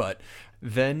March. But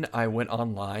then I went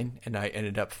online and I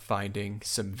ended up finding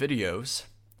some videos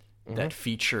that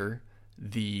feature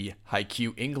the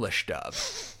Haikyu English dub.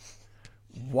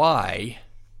 Why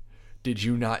did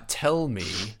you not tell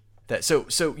me that? So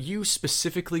you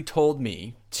specifically told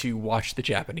me to watch the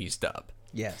Japanese dub.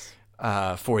 Yes.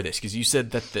 For this, because you said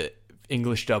that the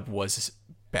English dub was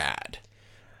bad,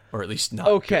 or at least not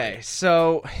okay good.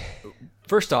 So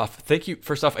first off, thank you.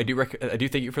 First off, I do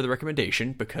thank you for the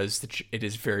recommendation, because it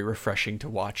is very refreshing to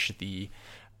watch a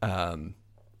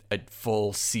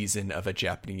full season of a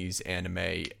Japanese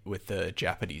anime with the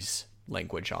Japanese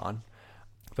language on.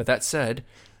 But that said,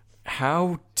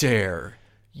 how dare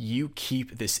you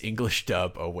keep this English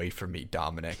dub away from me,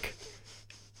 Dominic?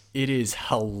 It is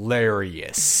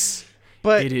hilarious.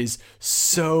 But it is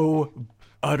so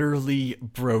utterly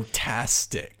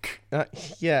brotastic.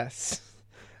 Yes.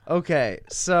 Okay,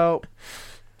 so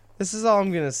this is all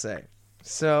I'm going to say.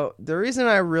 So the reason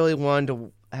I really wanted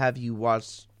to have you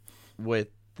watch with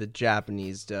the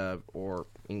Japanese dub, or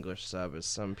English sub as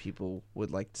some people would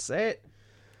like to say it,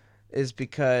 is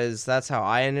because that's how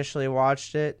I initially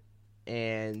watched it.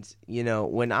 And,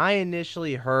 when I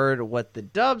initially heard what the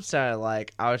dub sounded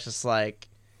like, I was just like,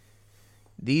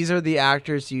 these are the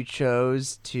actors you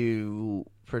chose to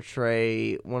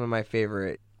portray one of my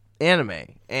favorite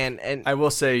anime. And I will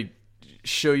say,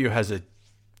 Shoyu has a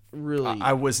really...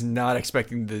 I was not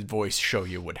expecting the voice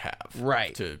Shoyu would have.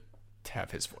 Right. To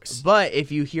have his voice. But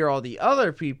if you hear all the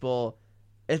other people,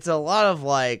 it's a lot of,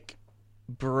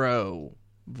 bro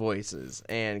voices.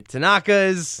 And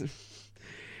Tanaka's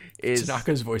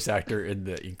voice actor in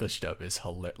the English dub is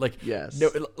hilarious. Yes. No,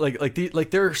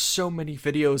 there are so many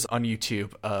videos on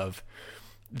YouTube of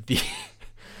the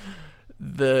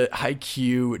the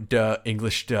Haikyu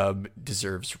English dub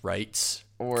deserves rights.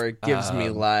 Or it gives me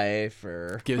life,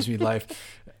 or Gives me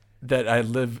life that I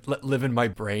live in my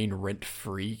brain rent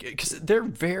free, because they're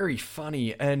very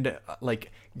funny. And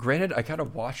like, granted, I kind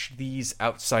of watched these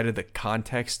outside of the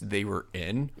context they were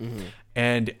in,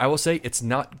 and I will say it's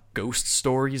not Ghost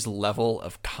Stories level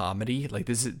of comedy. Like,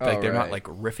 this is like they're not right. like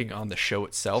riffing on the show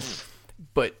itself,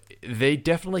 but they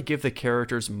definitely give the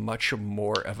characters much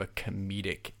more of a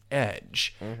comedic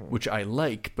edge, which I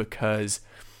like, because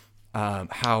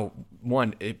how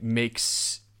one, it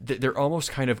makes they're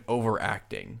almost kind of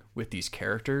overacting with these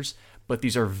characters, but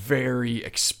these are very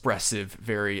expressive,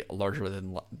 very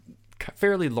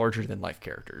fairly larger than life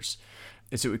characters.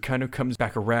 And so it kind of comes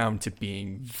back around to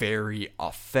being very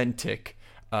authentic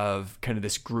of kind of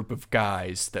this group of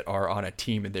guys that are on a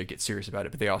team and they get serious about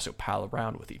it, but they also pal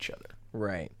around with each other.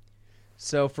 right.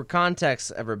 So for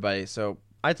context, everybody, so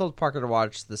I told Parker to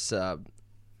watch this,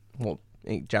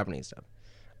 Japanese dub.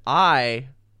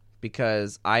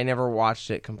 Because I never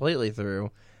watched it completely through,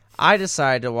 I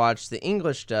decided to watch the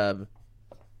English dub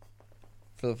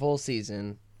for the full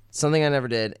season, something I never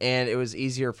did, and it was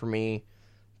easier for me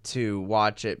to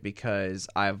watch it because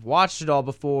I've watched it all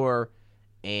before,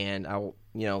 and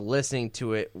listening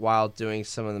to it while doing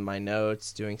some of my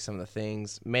notes, doing some of the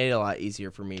things, made it a lot easier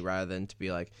for me rather than to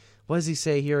be like, what does he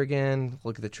say here again?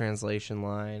 Look at the translation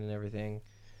line and everything.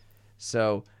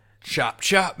 So, Chop,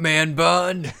 chop, man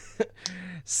bun.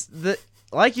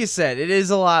 like you said, it is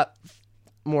a lot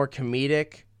more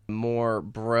comedic, more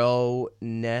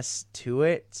bro-ness to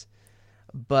it,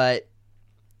 but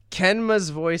Kenma's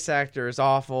voice actor is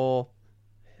awful.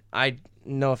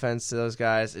 No offense to those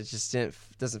guys, it just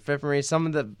doesn't fit for me. Some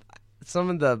of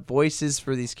the voices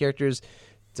for these characters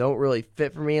don't really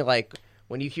fit for me. Like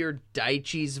when you hear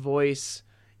Daichi's voice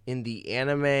in the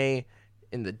anime,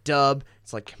 in the dub,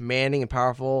 it's like commanding and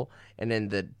powerful, and in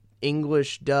the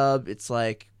English dub, it's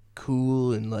like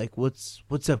cool and like what's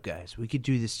up, guys? We could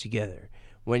do this together.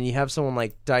 When you have someone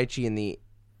like Daichi in the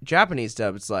Japanese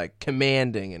dub, it's like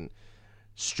commanding and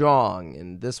strong,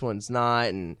 and this one's not.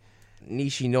 And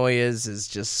Nishinoya's is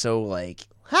just so like,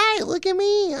 hi, look at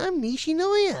me, I'm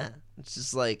Nishinoya. It's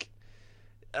just like,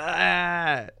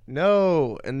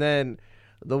 no. And then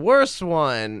the worst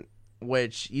one,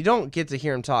 which you don't get to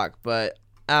hear him talk, but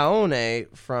Aone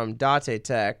from Date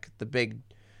Tech, the big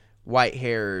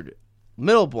white-haired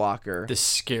middle blocker. The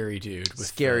scary dude.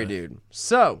 Dude.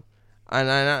 So,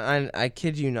 and I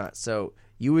kid you not, so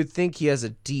you would think he has a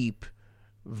deep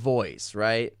voice,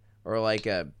 right? Or like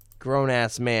a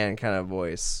grown-ass man kind of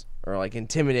voice, or like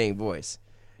intimidating voice.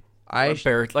 I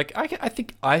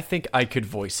think I could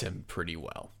voice him pretty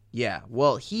well. Yeah,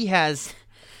 well, he has...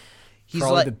 He's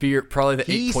probably like, the beer, probably the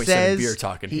 8.7 beer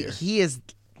talking here. He is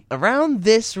around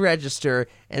this register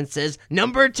and says,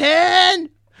 number 10!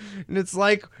 And it's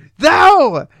like,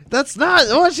 no! That's not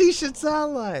what he should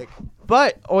sound like.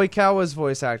 But Oikawa's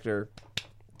voice actor,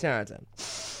 10 out of 10.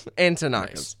 And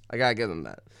Tanaka's. Nice. I gotta give him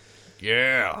that.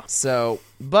 Yeah. So,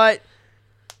 but,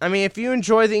 I mean, if you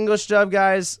enjoy the English dub,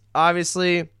 guys,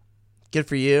 obviously, good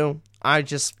for you. I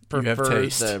just prefer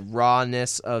the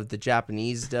rawness of the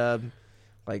Japanese dub.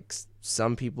 Like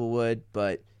some people would,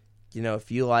 but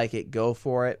if you like it, go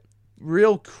for it.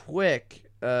 Real quick,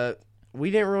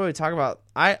 we didn't really talk about.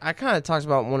 I kind of talked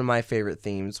about one of my favorite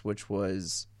themes, which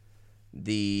was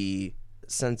the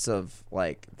sense of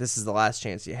like this is the last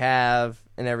chance you have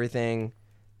and everything.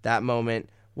 That moment.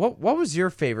 What was your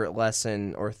favorite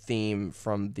lesson or theme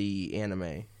from the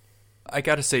anime? I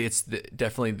gotta say, it's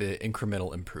definitely the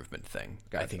incremental improvement thing.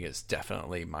 Gotcha. I think is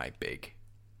definitely my big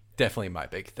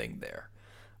thing there.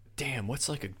 Damn, what's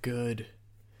like a good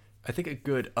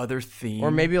other theme?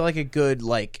 Or maybe like a good,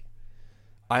 like...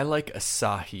 I like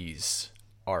Asahi's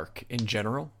arc in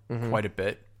general quite a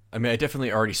bit. I mean, I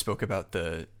definitely already spoke about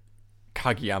the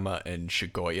Kageyama and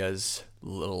Shigoya's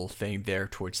little thing there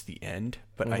towards the end,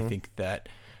 but I think that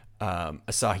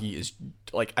Asahi is,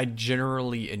 like, I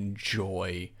generally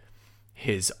enjoy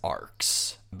his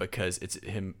arcs because it's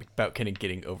him about kind of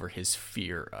getting over his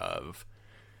fear of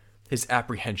his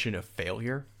apprehension of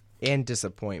failure. And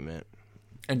disappointment.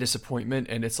 And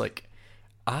it's like,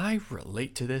 I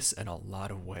relate to this in a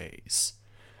lot of ways.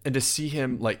 And to see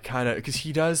him, like, kind of... Because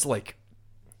he does, like,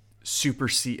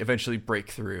 eventually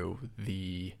break through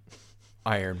the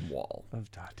iron wall. Of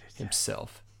Date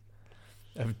himself.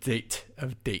 Of date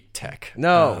tech.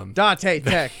 No, Date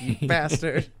Tech, you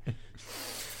bastard.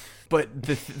 But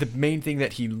the main thing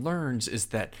that he learns is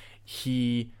that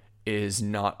he is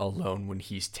not alone when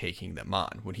he's taking them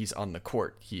on. When he's on the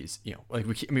court, he's, like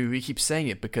we keep saying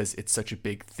it because it's such a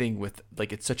big thing with,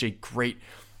 like, it's such a great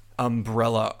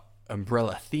umbrella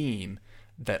theme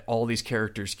that all these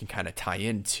characters can kind of tie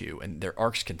into and their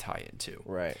arcs can tie into.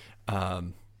 Right.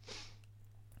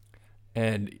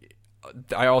 And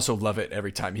I also love it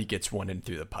every time he gets one in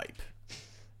through the pipe.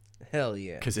 Hell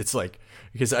yeah. Because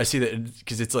I see that,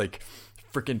 because it's like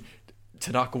freaking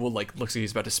Tanaka will looks like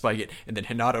he's about to spike it, and then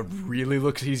Hinata really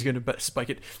looks like he's going to spike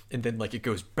it, and then like it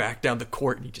goes back down the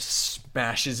court and he just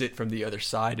smashes it from the other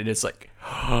side, and it's like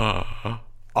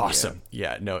awesome.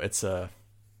 Yeah, no, it's I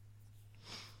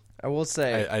will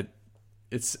say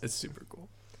it's super cool.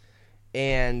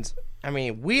 And I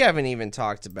mean, we haven't even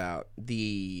talked about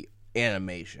the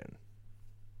animation,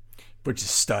 which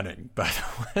is stunning, by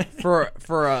the way.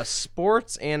 for a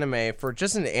sports anime, for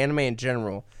just an anime in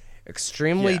general.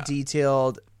 Extremely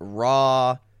detailed,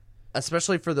 raw,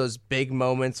 especially for those big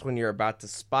moments when you're about to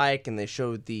spike and they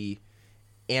show the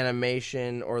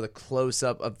animation or the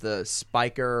close-up of the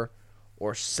spiker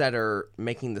or setter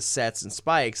making the sets and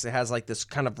spikes. It has like this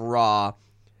kind of raw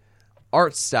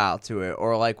art style to it.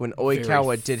 Or like when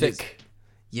Oikawa did his...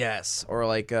 Yes, or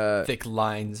like... thick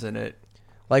lines in it.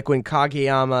 Like when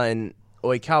Kageyama and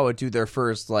Oikawa do their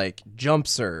first like jump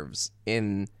serves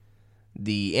in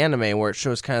the anime, where it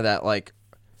shows kind of that like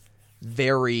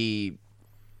very,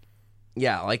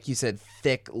 like you said,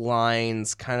 thick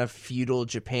lines, kind of feudal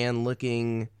Japan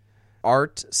looking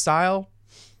art style,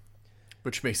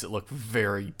 which makes it look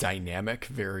very dynamic,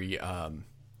 very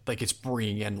like it's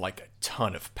bringing in like a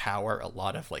ton of power, a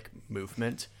lot of like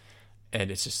movement, and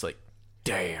it's just like,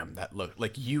 damn, that look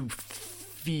like you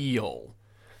feel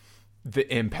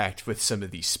the impact with some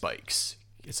of these spikes.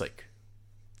 It's like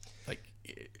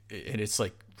and it's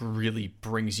like really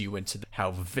brings you into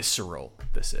how visceral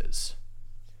this is.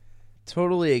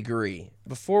 Totally agree.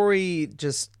 Before we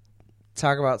just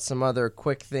talk about some other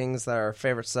quick things that are our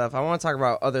favorite stuff, I want to talk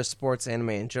about other sports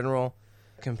anime in general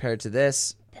compared to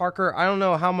this. Parker, I don't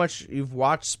know how much you've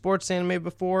watched sports anime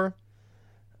before.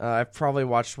 I've probably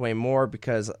watched way more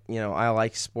because, I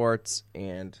like sports,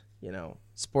 and,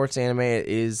 sports anime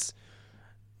is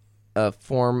a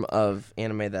form of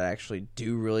anime that I actually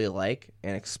do really like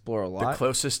and explore a lot.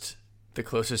 The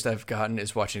closest I've gotten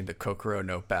is watching the Kokoro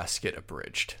no Basket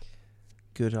abridged.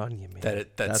 Good on you, man.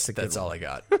 That's all I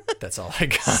got. That's all I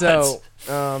got. So,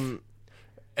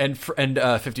 and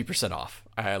 50% off.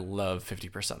 I love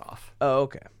 50% off. Oh,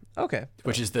 okay.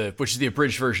 Which is the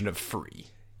abridged version of free.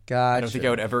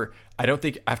 Gotcha. I don't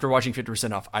think after watching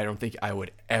 50% off, I don't think I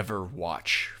would ever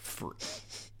watch free.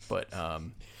 But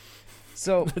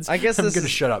so I guess I'm gonna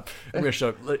shut up.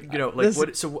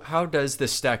 So how does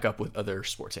this stack up with other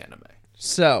sports anime?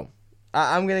 So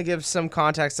I'm gonna give some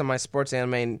context on my sports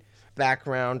anime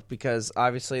background, because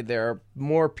obviously there are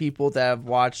more people that have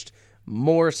watched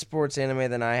more sports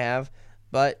anime than I have.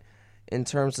 But in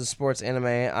terms of sports anime,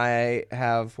 I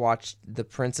have watched The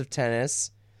Prince of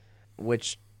Tennis,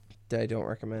 which I don't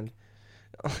recommend.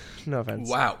 No offense.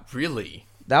 Wow, really?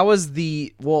 That was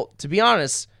to be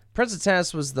honest, Prince of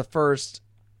Tennis was the first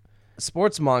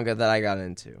sports manga that I got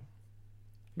into.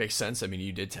 Makes sense. I mean,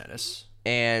 you did tennis.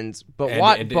 But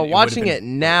watching it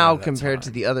now compared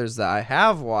to the others that I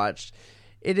have watched,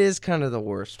 it is kind of the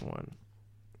worst one.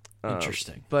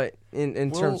 Interesting. But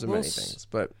in terms of many things.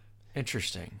 But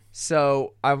interesting.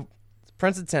 So I've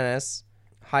Prince of Tennis,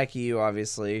 Haikyu,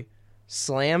 obviously,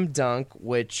 Slam Dunk,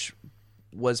 which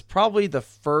was probably the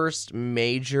first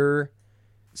major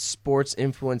sports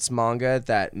influenced manga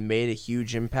that made a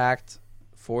huge impact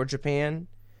for Japan.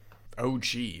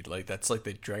 OG, like that's like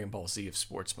the Dragon Ball Z of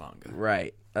sports manga.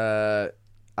 Right. I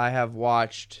have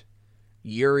watched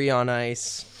Yuri on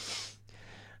Ice.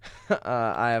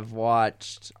 I have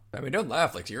watched... I mean, don't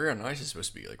laugh. Like, Yuri on Ice is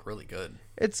supposed to be like really good.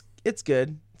 It's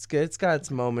good. It's good. It's got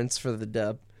its moments for the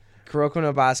dub. Kuroko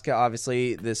no Basket,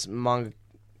 obviously, this manga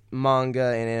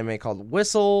and anime called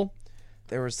Whistle.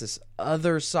 There was this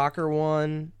other soccer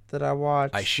one that I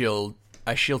watched. I Shield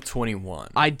 21.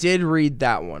 I did read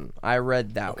that one. I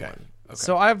read that one. Okay.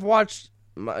 So I've watched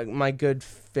my good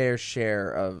fair share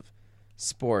of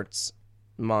sports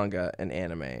manga and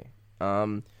anime.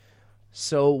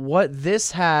 So what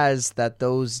this has that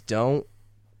those don't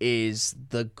is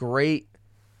the great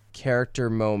character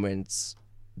moments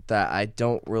that I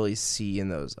don't really see in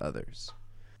those others.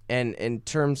 And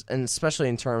especially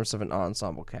in terms of an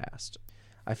ensemble cast.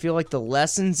 I feel like the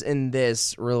lessons in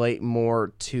this relate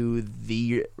more to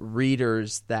the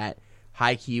readers that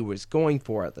Haikyu was going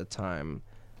for at the time,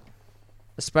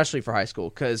 especially for high school.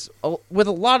 Because with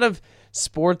a lot of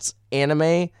sports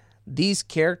anime, these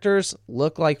characters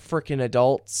look like freaking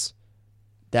adults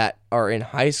that are in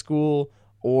high school,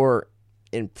 or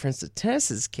in Prince of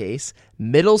Tennis's case,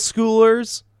 middle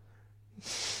schoolers,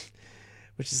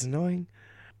 which is annoying.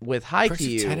 With Prince of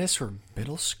Haikyu, Tennis for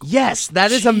middle school? yes,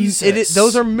 that is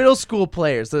those are middle school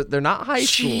players. They're not high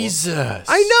school. Jesus.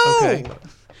 I know.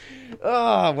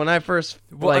 Okay. When I first,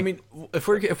 Well, I mean, if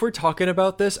we're talking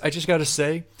about this, I just got to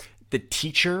say, the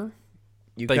teacher,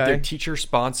 like their teacher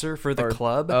sponsor for the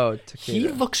club, he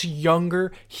Takeda. looks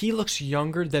younger. He looks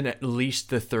younger than at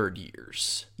least the third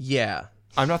years. Yeah.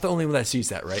 I'm not the only one that sees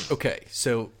that, right? Okay,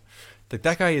 so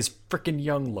that guy is freaking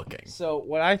young looking. So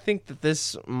what I think that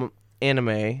this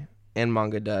anime and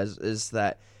manga does is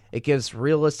that it gives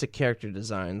realistic character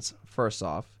designs. First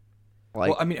off,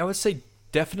 Well, I mean, I would say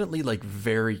definitely like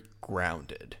very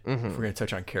grounded. If we're gonna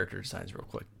touch on character designs real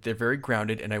quick, they're very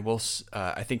grounded, and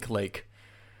I think like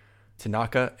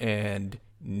Tanaka and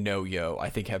Noyo, I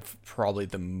think, have probably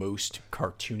the most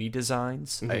cartoony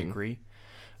designs. I agree.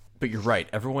 But you're right.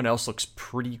 Everyone else looks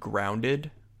pretty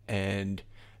grounded, and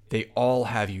they all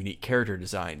have unique character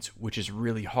designs, which is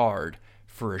really hard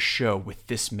for a show with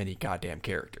this many goddamn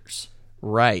characters.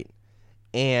 right,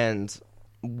 and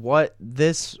what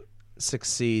this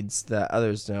succeeds that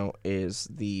others don't is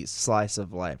the slice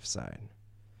of life side,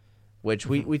 which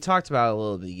we talked about a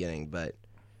little at the beginning, but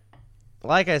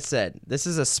like I said, this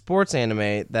is a sports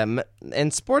anime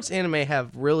and sports anime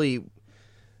have really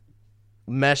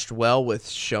meshed well with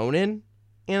shonen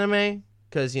anime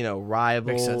because,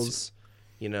 rivals,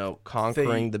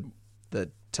 conquering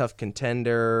the tough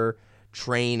contender,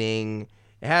 training.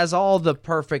 It has all the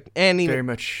perfect and Very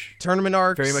much tournament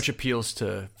arcs. very much appeals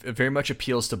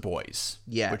to boys.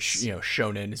 Yes. Which,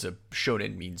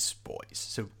 shonen means boys.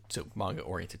 So manga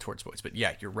oriented towards boys. But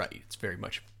yeah, you're right. It's very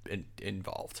much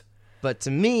involved. But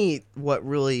to me, what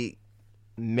really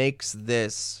makes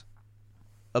this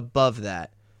above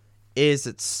that is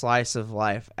its slice of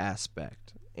life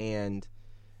aspect and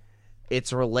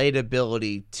its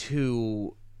relatability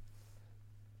to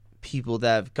people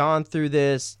that have gone through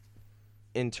this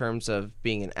in terms of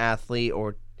being an athlete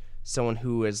or someone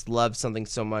who has loved something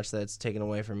so much that it's taken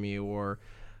away from you, or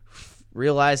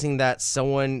realizing that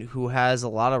someone who has a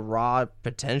lot of raw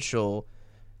potential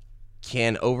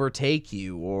can overtake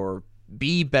you or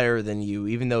be better than you,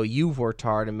 even though you've worked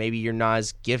hard and maybe you're not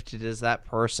as gifted as that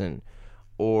person,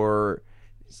 or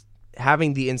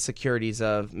having the insecurities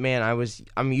of, man,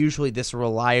 I'm usually this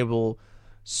reliable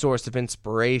source of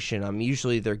inspiration. I'm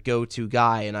usually their go-to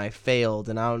guy and I failed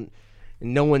and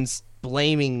no one's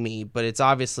blaming me, but it's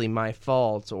obviously my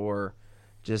fault, or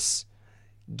just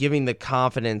giving the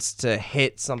confidence to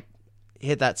hit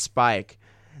that spike,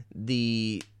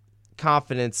 the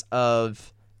confidence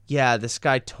of, yeah, this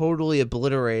guy totally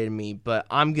obliterated me, but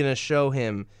I'm going to show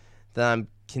him that I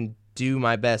can do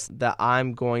my best, that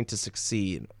I'm going to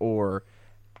succeed. Or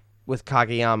with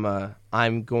Kageyama,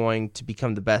 I'm going to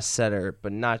become the best setter,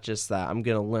 but not just that. I'm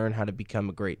going to learn how to become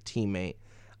a great teammate.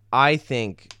 I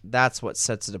think that's what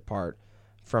sets it apart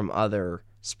from other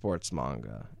sports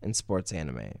manga and sports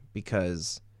anime,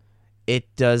 because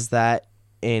it does that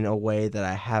in a way that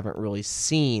I haven't really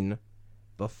seen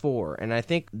before. And I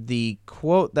think the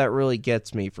quote that really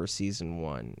gets me for season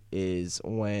 1 is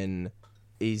when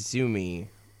Izumi,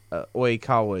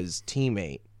 Oikawa's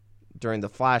teammate, during the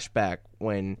flashback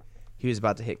when he was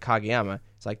about to hit Kageyama,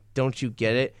 it's like, don't you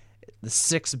get it? The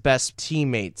 6 best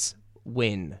teammates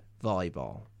win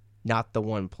volleyball, not the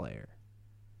one player.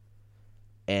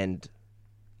 And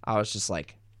I was just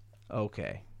like,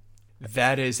 okay.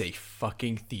 That is a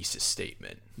fucking thesis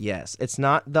statement. Yes, it's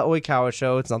not the Oikawa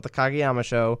show. It's not the Kageyama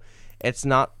show. It's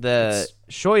not the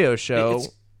Shoyo show.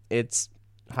 It's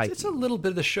Haikyu. It's a little bit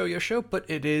of the Shoyo show, but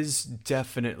it is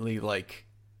definitely like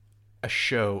a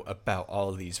show about all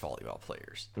of these volleyball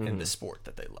players and the sport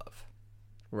that they love.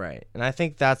 Right. And I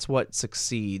think that's what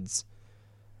succeeds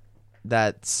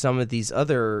that some of these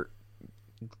other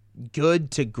good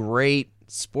to great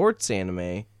sports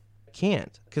anime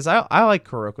can't. Because I like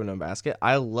Kuroko no Basket.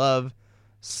 I love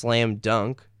Slam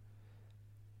Dunk.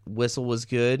 Whistle was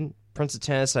good. Prince of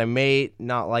Tennis, I may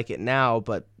not like it now,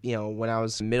 but when I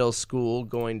was in middle school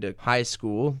going to high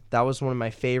school, that was one of my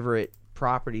favorite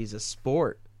properties of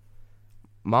sport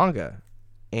manga.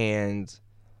 And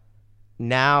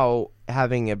now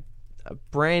having a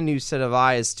brand new set of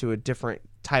eyes to a different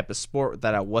type of sport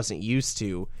that I wasn't used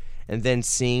to, and then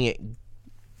seeing it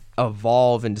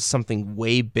evolve into something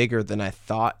way bigger than I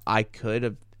thought I could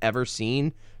have ever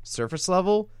seen surface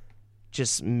level,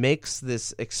 just makes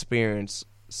this experience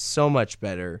so much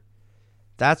better.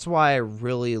 That's why I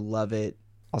really love it.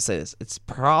 I'll say this. It's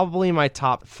probably my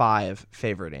top 5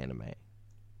 favorite anime.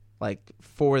 like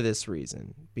for this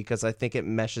reason, because I think it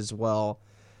meshes well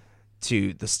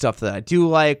to the stuff that I do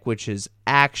like, which is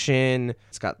action.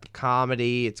 It's got the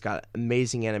comedy, it's got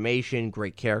amazing animation,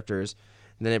 great characters.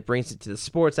 And then it brings it to the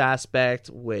sports aspect,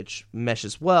 which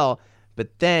meshes well.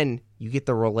 But then you get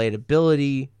the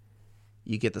relatability,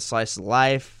 you get the slice of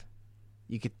life,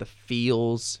 you get the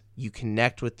feels, you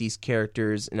connect with these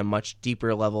characters in a much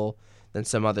deeper level than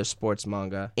some other sports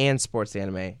manga and sports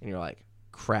anime. And you're like,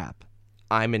 crap,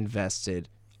 I'm invested.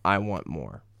 I want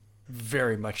more.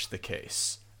 Very much the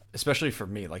case. Especially for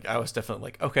me, like I was definitely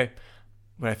like, okay,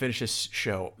 when I finish this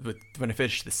show, when I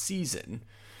finish the season,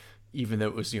 even though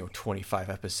it was 25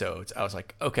 episodes, I was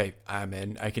like, okay, I'm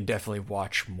in. I can definitely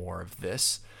watch more of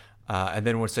this. And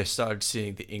then once I started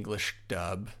seeing the English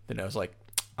dub, then I was like,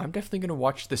 I'm definitely gonna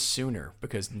watch this sooner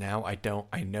because now I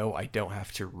know I don't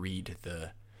have to read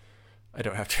the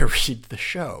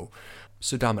show.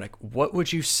 So Dominic, what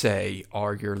would you say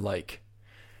are your like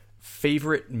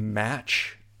favorite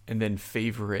match? And then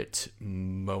favorite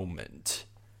moment,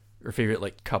 or favorite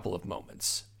like couple of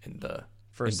moments in the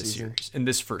series, in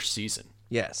this first season.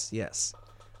 Yes.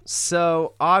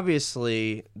 So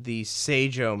obviously the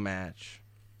Seijo match,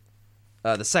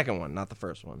 the second one, not the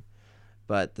first one,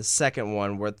 but the second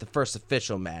one, where the first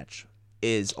official match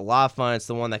is a lot of fun. It's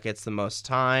the one that gets the most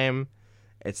time.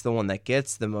 It's the one that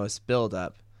gets the most build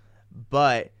up,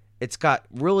 but it's got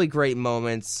really great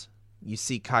moments. You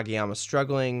see Kageyama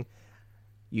struggling.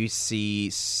 You see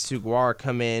Sugawara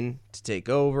come in to take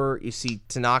over. You see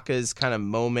Tanaka's kind of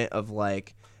moment of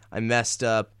like, I messed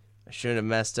up. I shouldn't have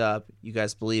messed up. You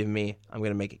guys believe me. I'm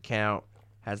going to make it count.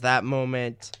 Has that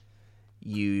moment.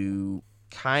 You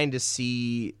kind of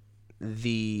see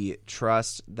the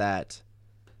trust that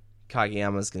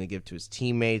Kageyama is going to give to his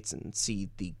teammates and see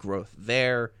the growth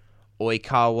there.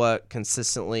 Oikawa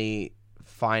consistently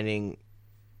finding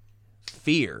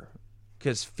fear,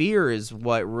 because fear is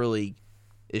what really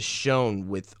is shown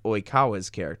with Oikawa's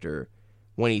character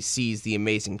when he sees the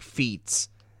amazing feats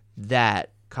that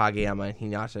Kageyama and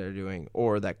Hinata are doing,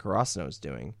 or that Karasuno is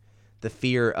doing. The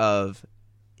fear of,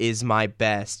 is my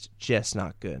best just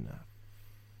not good enough?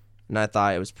 And I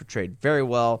thought it was portrayed very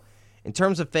well. In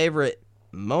terms of favorite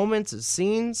moments of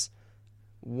scenes,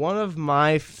 one of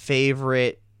my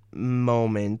favorite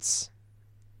moments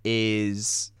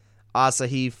is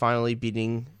Asahi finally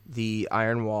beating the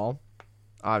Iron Wall,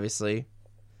 obviously,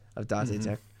 of Date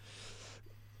Tech.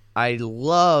 I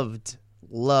loved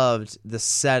the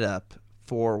setup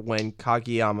for when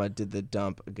Kageyama did the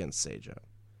dump against Seijo.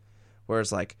 Where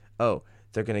it's like, oh,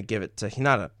 they're going to give it to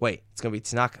Hinata. Wait, it's going to be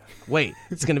Tanaka. Wait,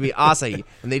 it's going to be Asahi.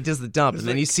 And they does the dump. And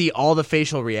then you see all the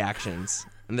facial reactions.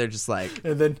 And they're just like...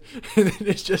 And then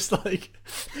it's just like...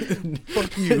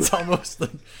 Fuck you. It's almost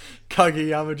like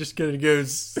Kageyama just going to go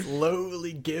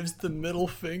slowly gives the middle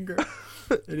finger.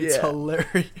 And it's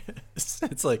hilarious.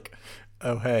 It's like,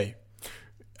 oh, hey,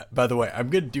 by the way, I'm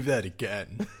going to do that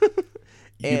again.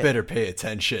 You better pay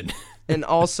attention. And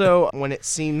also, when it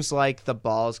seems like the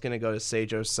ball is going to go to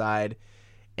Seijo's side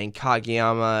and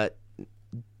Kageyama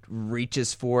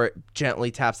reaches for it,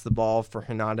 gently taps the ball for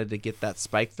Hinata to get that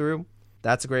spike through.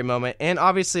 That's a great moment. And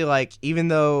obviously, like, even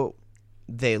though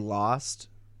they lost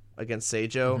against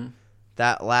Seijo,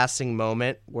 that lasting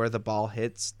moment where the ball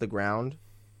hits the ground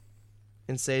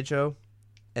in Seijo,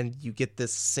 and you get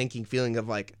this sinking feeling of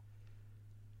like,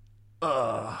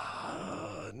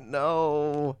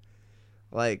 no.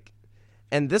 Like,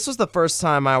 and this was the first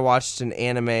time I watched an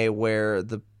anime where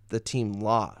the team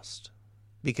lost.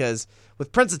 Because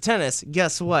with Prince of Tennis,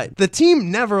 guess what? The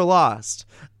team never lost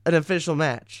an official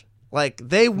match. Like,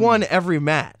 they won every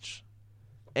match.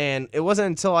 And it wasn't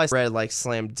until I read, like,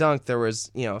 Slam Dunk, there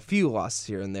was, a few losses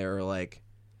here and there. Like,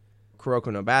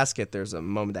 Kuroko no Basket, there's a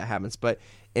moment that happens. But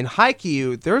in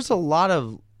Haikyu, there's a lot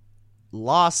of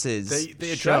losses.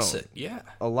 They address it, yeah.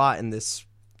 A lot in this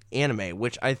anime,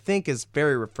 which I think is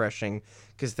very refreshing.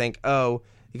 Because think, oh,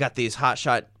 you got these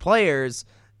hotshot players,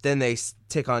 then they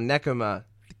take on Nekoma,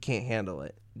 they can't handle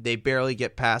it. They barely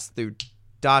get past through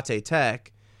Date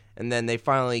Tech, and then they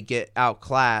finally get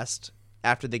outclassed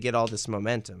after they get all this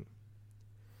momentum.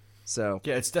 So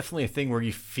yeah, it's definitely a thing where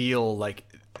you feel like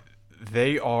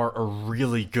they are a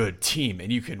really good team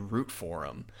and you can root for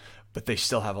them, but they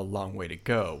still have a long way to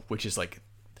go, which is like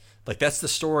that's the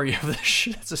story of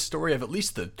that's the story of at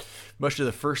least the much of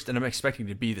the first, and I'm expecting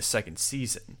to be the second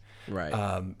season, right?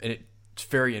 And it's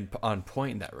very on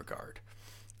point in that regard.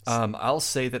 I'll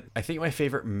say that I think my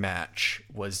favorite match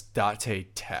was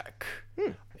Date Tech,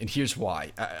 and here's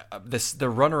why. The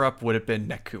runner-up would have been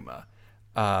Nekuma,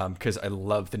 because I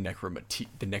love the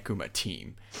Nekuma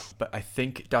team, but I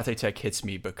think Date Tech hits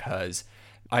me because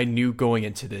I knew going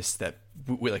into this that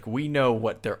we know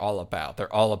what they're all about.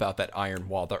 They're all about that iron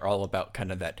wall. They're all about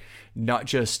kind of that, not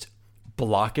just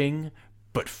blocking,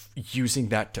 but using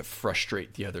that to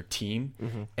frustrate the other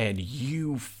team. And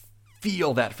you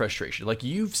feel that frustration. Like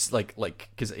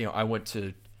because I went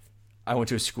to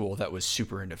a school that was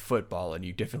super into football, and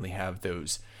you definitely have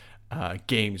those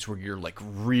games where you're like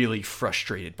really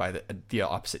frustrated by the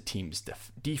opposite team's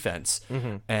defense,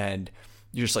 and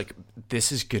you're just like,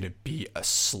 this is gonna be a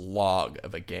slog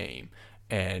of a game.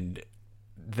 And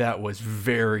that was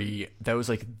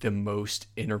like the most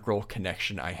integral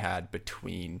connection I had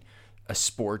between a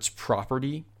sports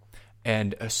property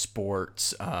and a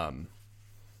sports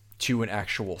to an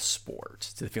actual sport,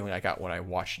 to the feeling I got when I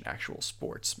watched an actual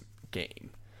sports game.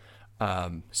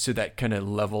 So that kind of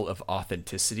level of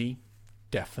authenticity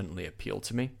definitely appealed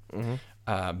to me.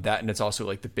 That, and it's also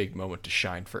like the big moment to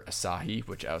shine for Asahi,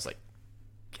 which I was like,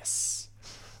 yes.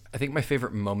 I think my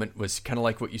favorite moment was kind of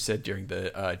like what you said during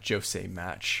the Josei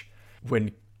match,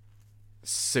 when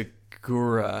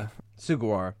Sugawara,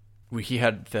 he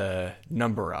had the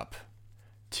number up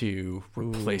to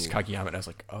replace Kageyama, and I was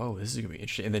like, oh, this is gonna be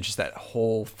interesting. And then just that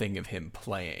whole thing of him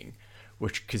playing,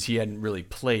 which, because he hadn't really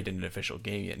played in an official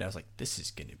game yet, and I was like, this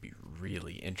is gonna be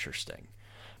really interesting.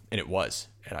 And it was,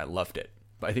 and I loved it.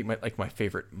 But I think my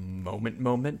favorite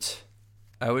moment,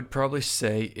 I would probably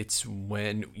say it's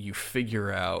when you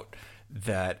figure out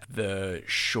that the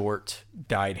short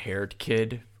dyed-haired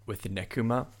kid with the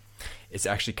Nekuma is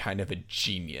actually kind of a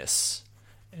genius.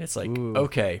 And it's like,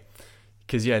 okay,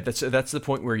 because that's the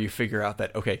point where you figure out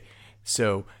that, okay,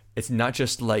 so it's not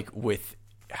just like with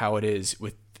how it is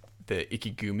with the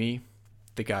Ikigumi,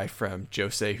 the guy from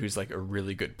Josei who's like a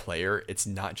really good player. It's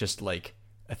not just like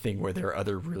a thing where there are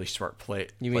other really smart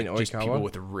You mean like just Oikawa? people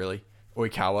with a really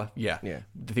Oikawa, yeah.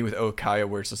 The thing with Oikawa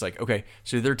where it's just like, okay,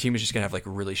 so their team is just gonna have like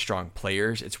really strong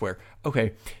players. It's where,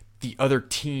 okay, the other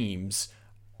teams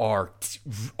are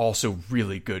also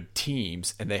really good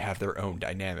teams, and they have their own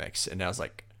dynamics. And I was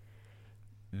like,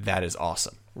 that is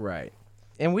awesome. Right.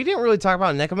 And we didn't really talk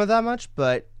about Nekoma that much,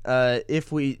 but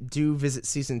if we do visit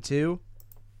Season 2,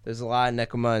 there's a lot of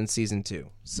Nekoma in Season 2.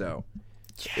 So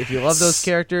if you love those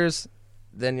characters,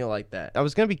 then you'll like that. I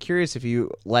was going to be curious if you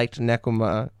liked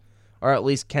Nekoma, or at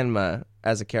least Kenma,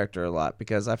 as a character a lot,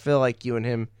 because I feel like you and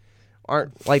him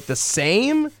aren't like the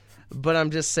same, but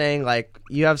I'm just saying, like,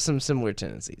 you have some similar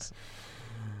tendencies.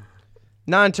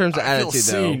 Not in terms of attitude,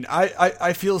 though.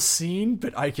 I feel seen,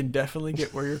 but I can definitely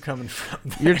get where you're coming from.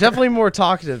 You're definitely more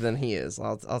talkative than he is.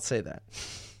 I'll say that.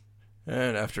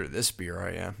 And after this beer,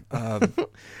 I am.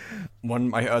 One of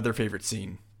my other favorite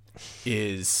scene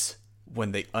is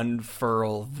when they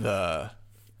unfurl the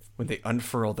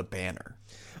banner.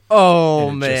 Oh,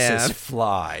 and it man. just says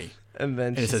fly. And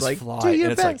then It she's says like, fly. do your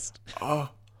and it's best. like, oh,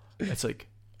 it's like,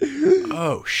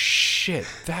 oh shit,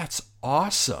 that's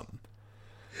awesome.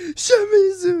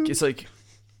 Shimizu. It's like,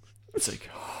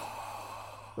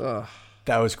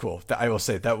 that was cool. I will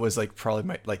say that was like probably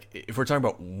my, like, if we're talking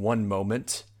about one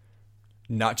moment,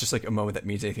 not just like a moment that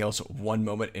means anything else, one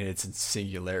moment and it's in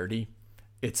singularity,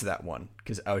 it's that one.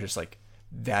 Because I was just like,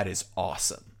 that is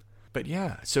awesome. But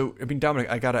yeah, so I mean, Dominic,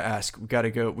 I gotta ask, we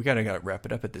gotta wrap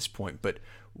it up at this point. But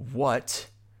what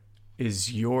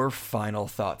is your final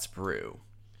thoughts, Brew,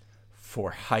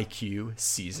 for Haikyu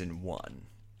Season 1?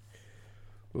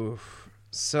 Oof.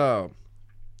 So,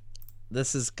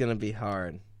 this is going to be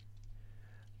hard.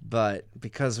 But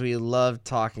because we love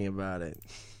talking about it,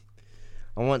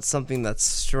 I want something that's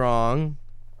strong.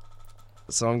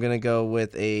 So I'm going to go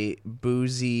with a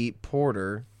boozy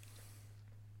porter.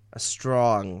 A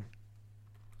strong.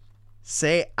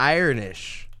 Say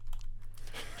ironish.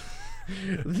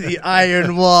 The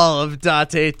Iron Wall of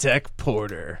Date Tech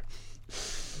Porter.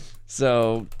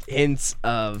 So, hints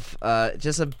of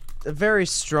just a very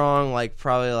strong, like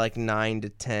probably like 9 to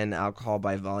 10 alcohol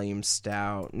by volume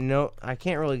stout. No, I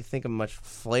can't really think of much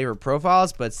flavor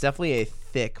profiles, but it's definitely a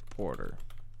thick porter.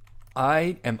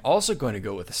 I am also going to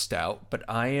go with a stout, but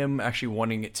I am actually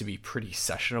wanting it to be pretty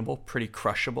sessionable, pretty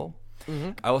crushable.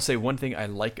 Mm-hmm. I will say one thing I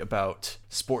like about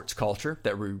sports culture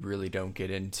that we really don't get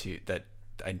into, that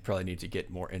I probably need to get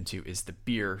more into, is the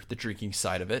beer, the drinking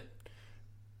side of it.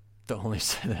 The only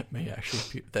side that may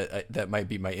actually be, that might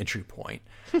be my entry point.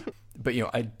 But you know,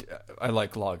 I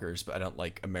like lagers, but I don't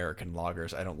like American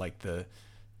lagers. I don't like the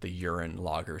urine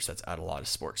lagers that's at a lot of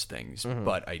sports things. Mm-hmm.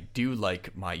 But I do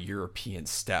like my European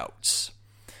stouts,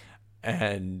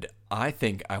 and I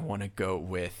think I want to go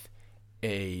with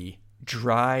a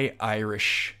dry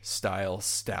Irish style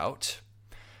stout.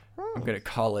 I'm gonna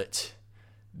call it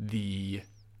the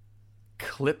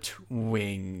Clipped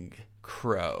Wing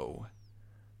Crow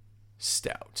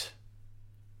stout.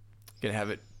 Gonna have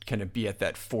it kind of be at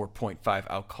that 4.5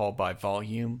 alcohol by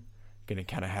volume. Gonna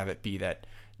kind of have it be that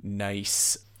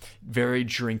nice, very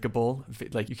drinkable.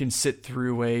 Like you can sit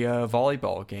through a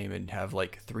volleyball game and have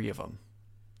like 3 of them.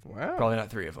 Wow. Probably not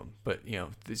 3 of them, but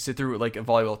sit through like a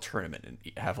volleyball tournament and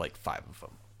have like 5 of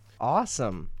them.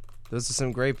 Awesome. Those are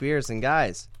some great beers. And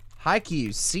guys,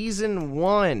 Haikyu Season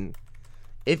 1.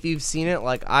 If you've seen it,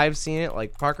 like I've seen it,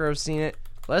 like Parker has seen it,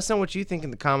 let us know what you think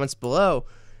in the comments below.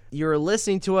 You're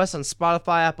listening to us on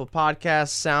Spotify, Apple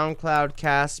Podcasts, SoundCloud,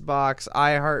 CastBox,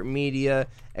 iHeartMedia,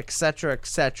 etc.,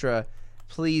 etc.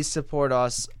 Please support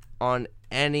us on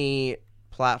any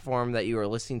platform that you are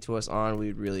listening to us on.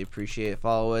 We'd really appreciate it.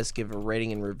 Follow us, give a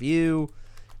rating and review.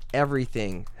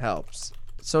 Everything helps.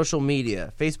 Social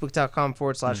media,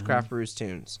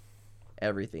 facebook.com/craftbrewstunes.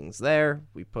 Everything's there.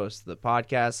 We post the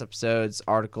podcast episodes,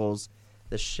 articles,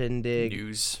 the shindig.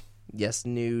 News. Yes,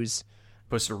 news.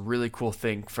 Posted a really cool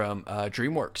thing from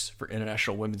DreamWorks for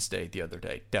International Women's Day the other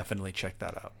day. Definitely check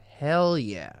that out. Hell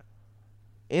yeah.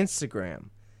 Instagram,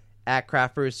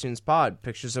 @craftbrewstunespod.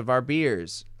 Pictures of our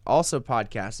beers. Also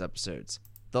podcast episodes.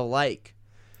 The like.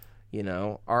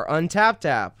 Our Untapped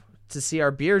app to see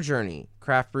our beer journey.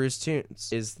 Craft Brews Tunes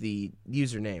is the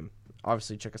username.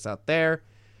 Obviously, check us out there.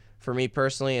 For me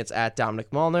personally, it's @Dominic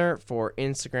Malner for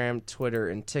Instagram, Twitter,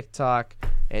 and TikTok,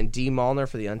 and D Malner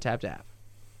for the Untapped app.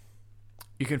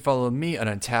 You can follow me on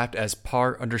Untapped as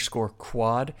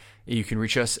par_quad. You can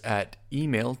reach us at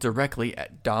email directly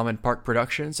at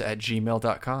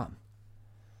domandparkproductions@gmail.com.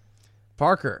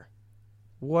 Parker,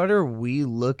 what are we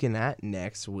looking at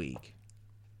next week?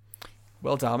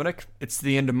 Well, Dominic, it's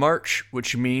the end of March,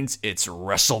 which means it's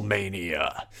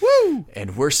WrestleMania. Woo!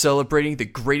 And we're celebrating the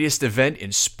greatest event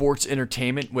in sports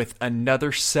entertainment with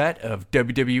another set of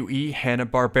WWE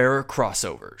Hanna-Barbera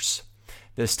crossovers.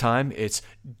 This time, it's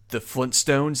the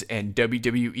Flintstones and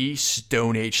WWE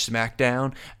Stone Age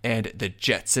SmackDown and the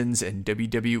Jetsons and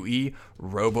WWE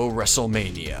Robo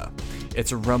WrestleMania.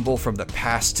 It's a rumble from the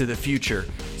past to the future,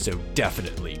 so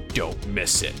definitely don't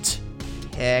miss it.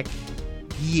 Heck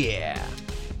yeah.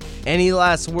 Any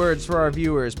last words for our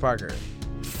viewers, Parker?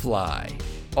 Fly.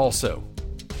 Also,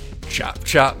 chop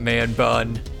chop, man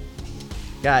bun.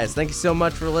 Guys, thank you so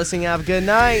much for listening. Have a good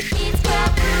night. It's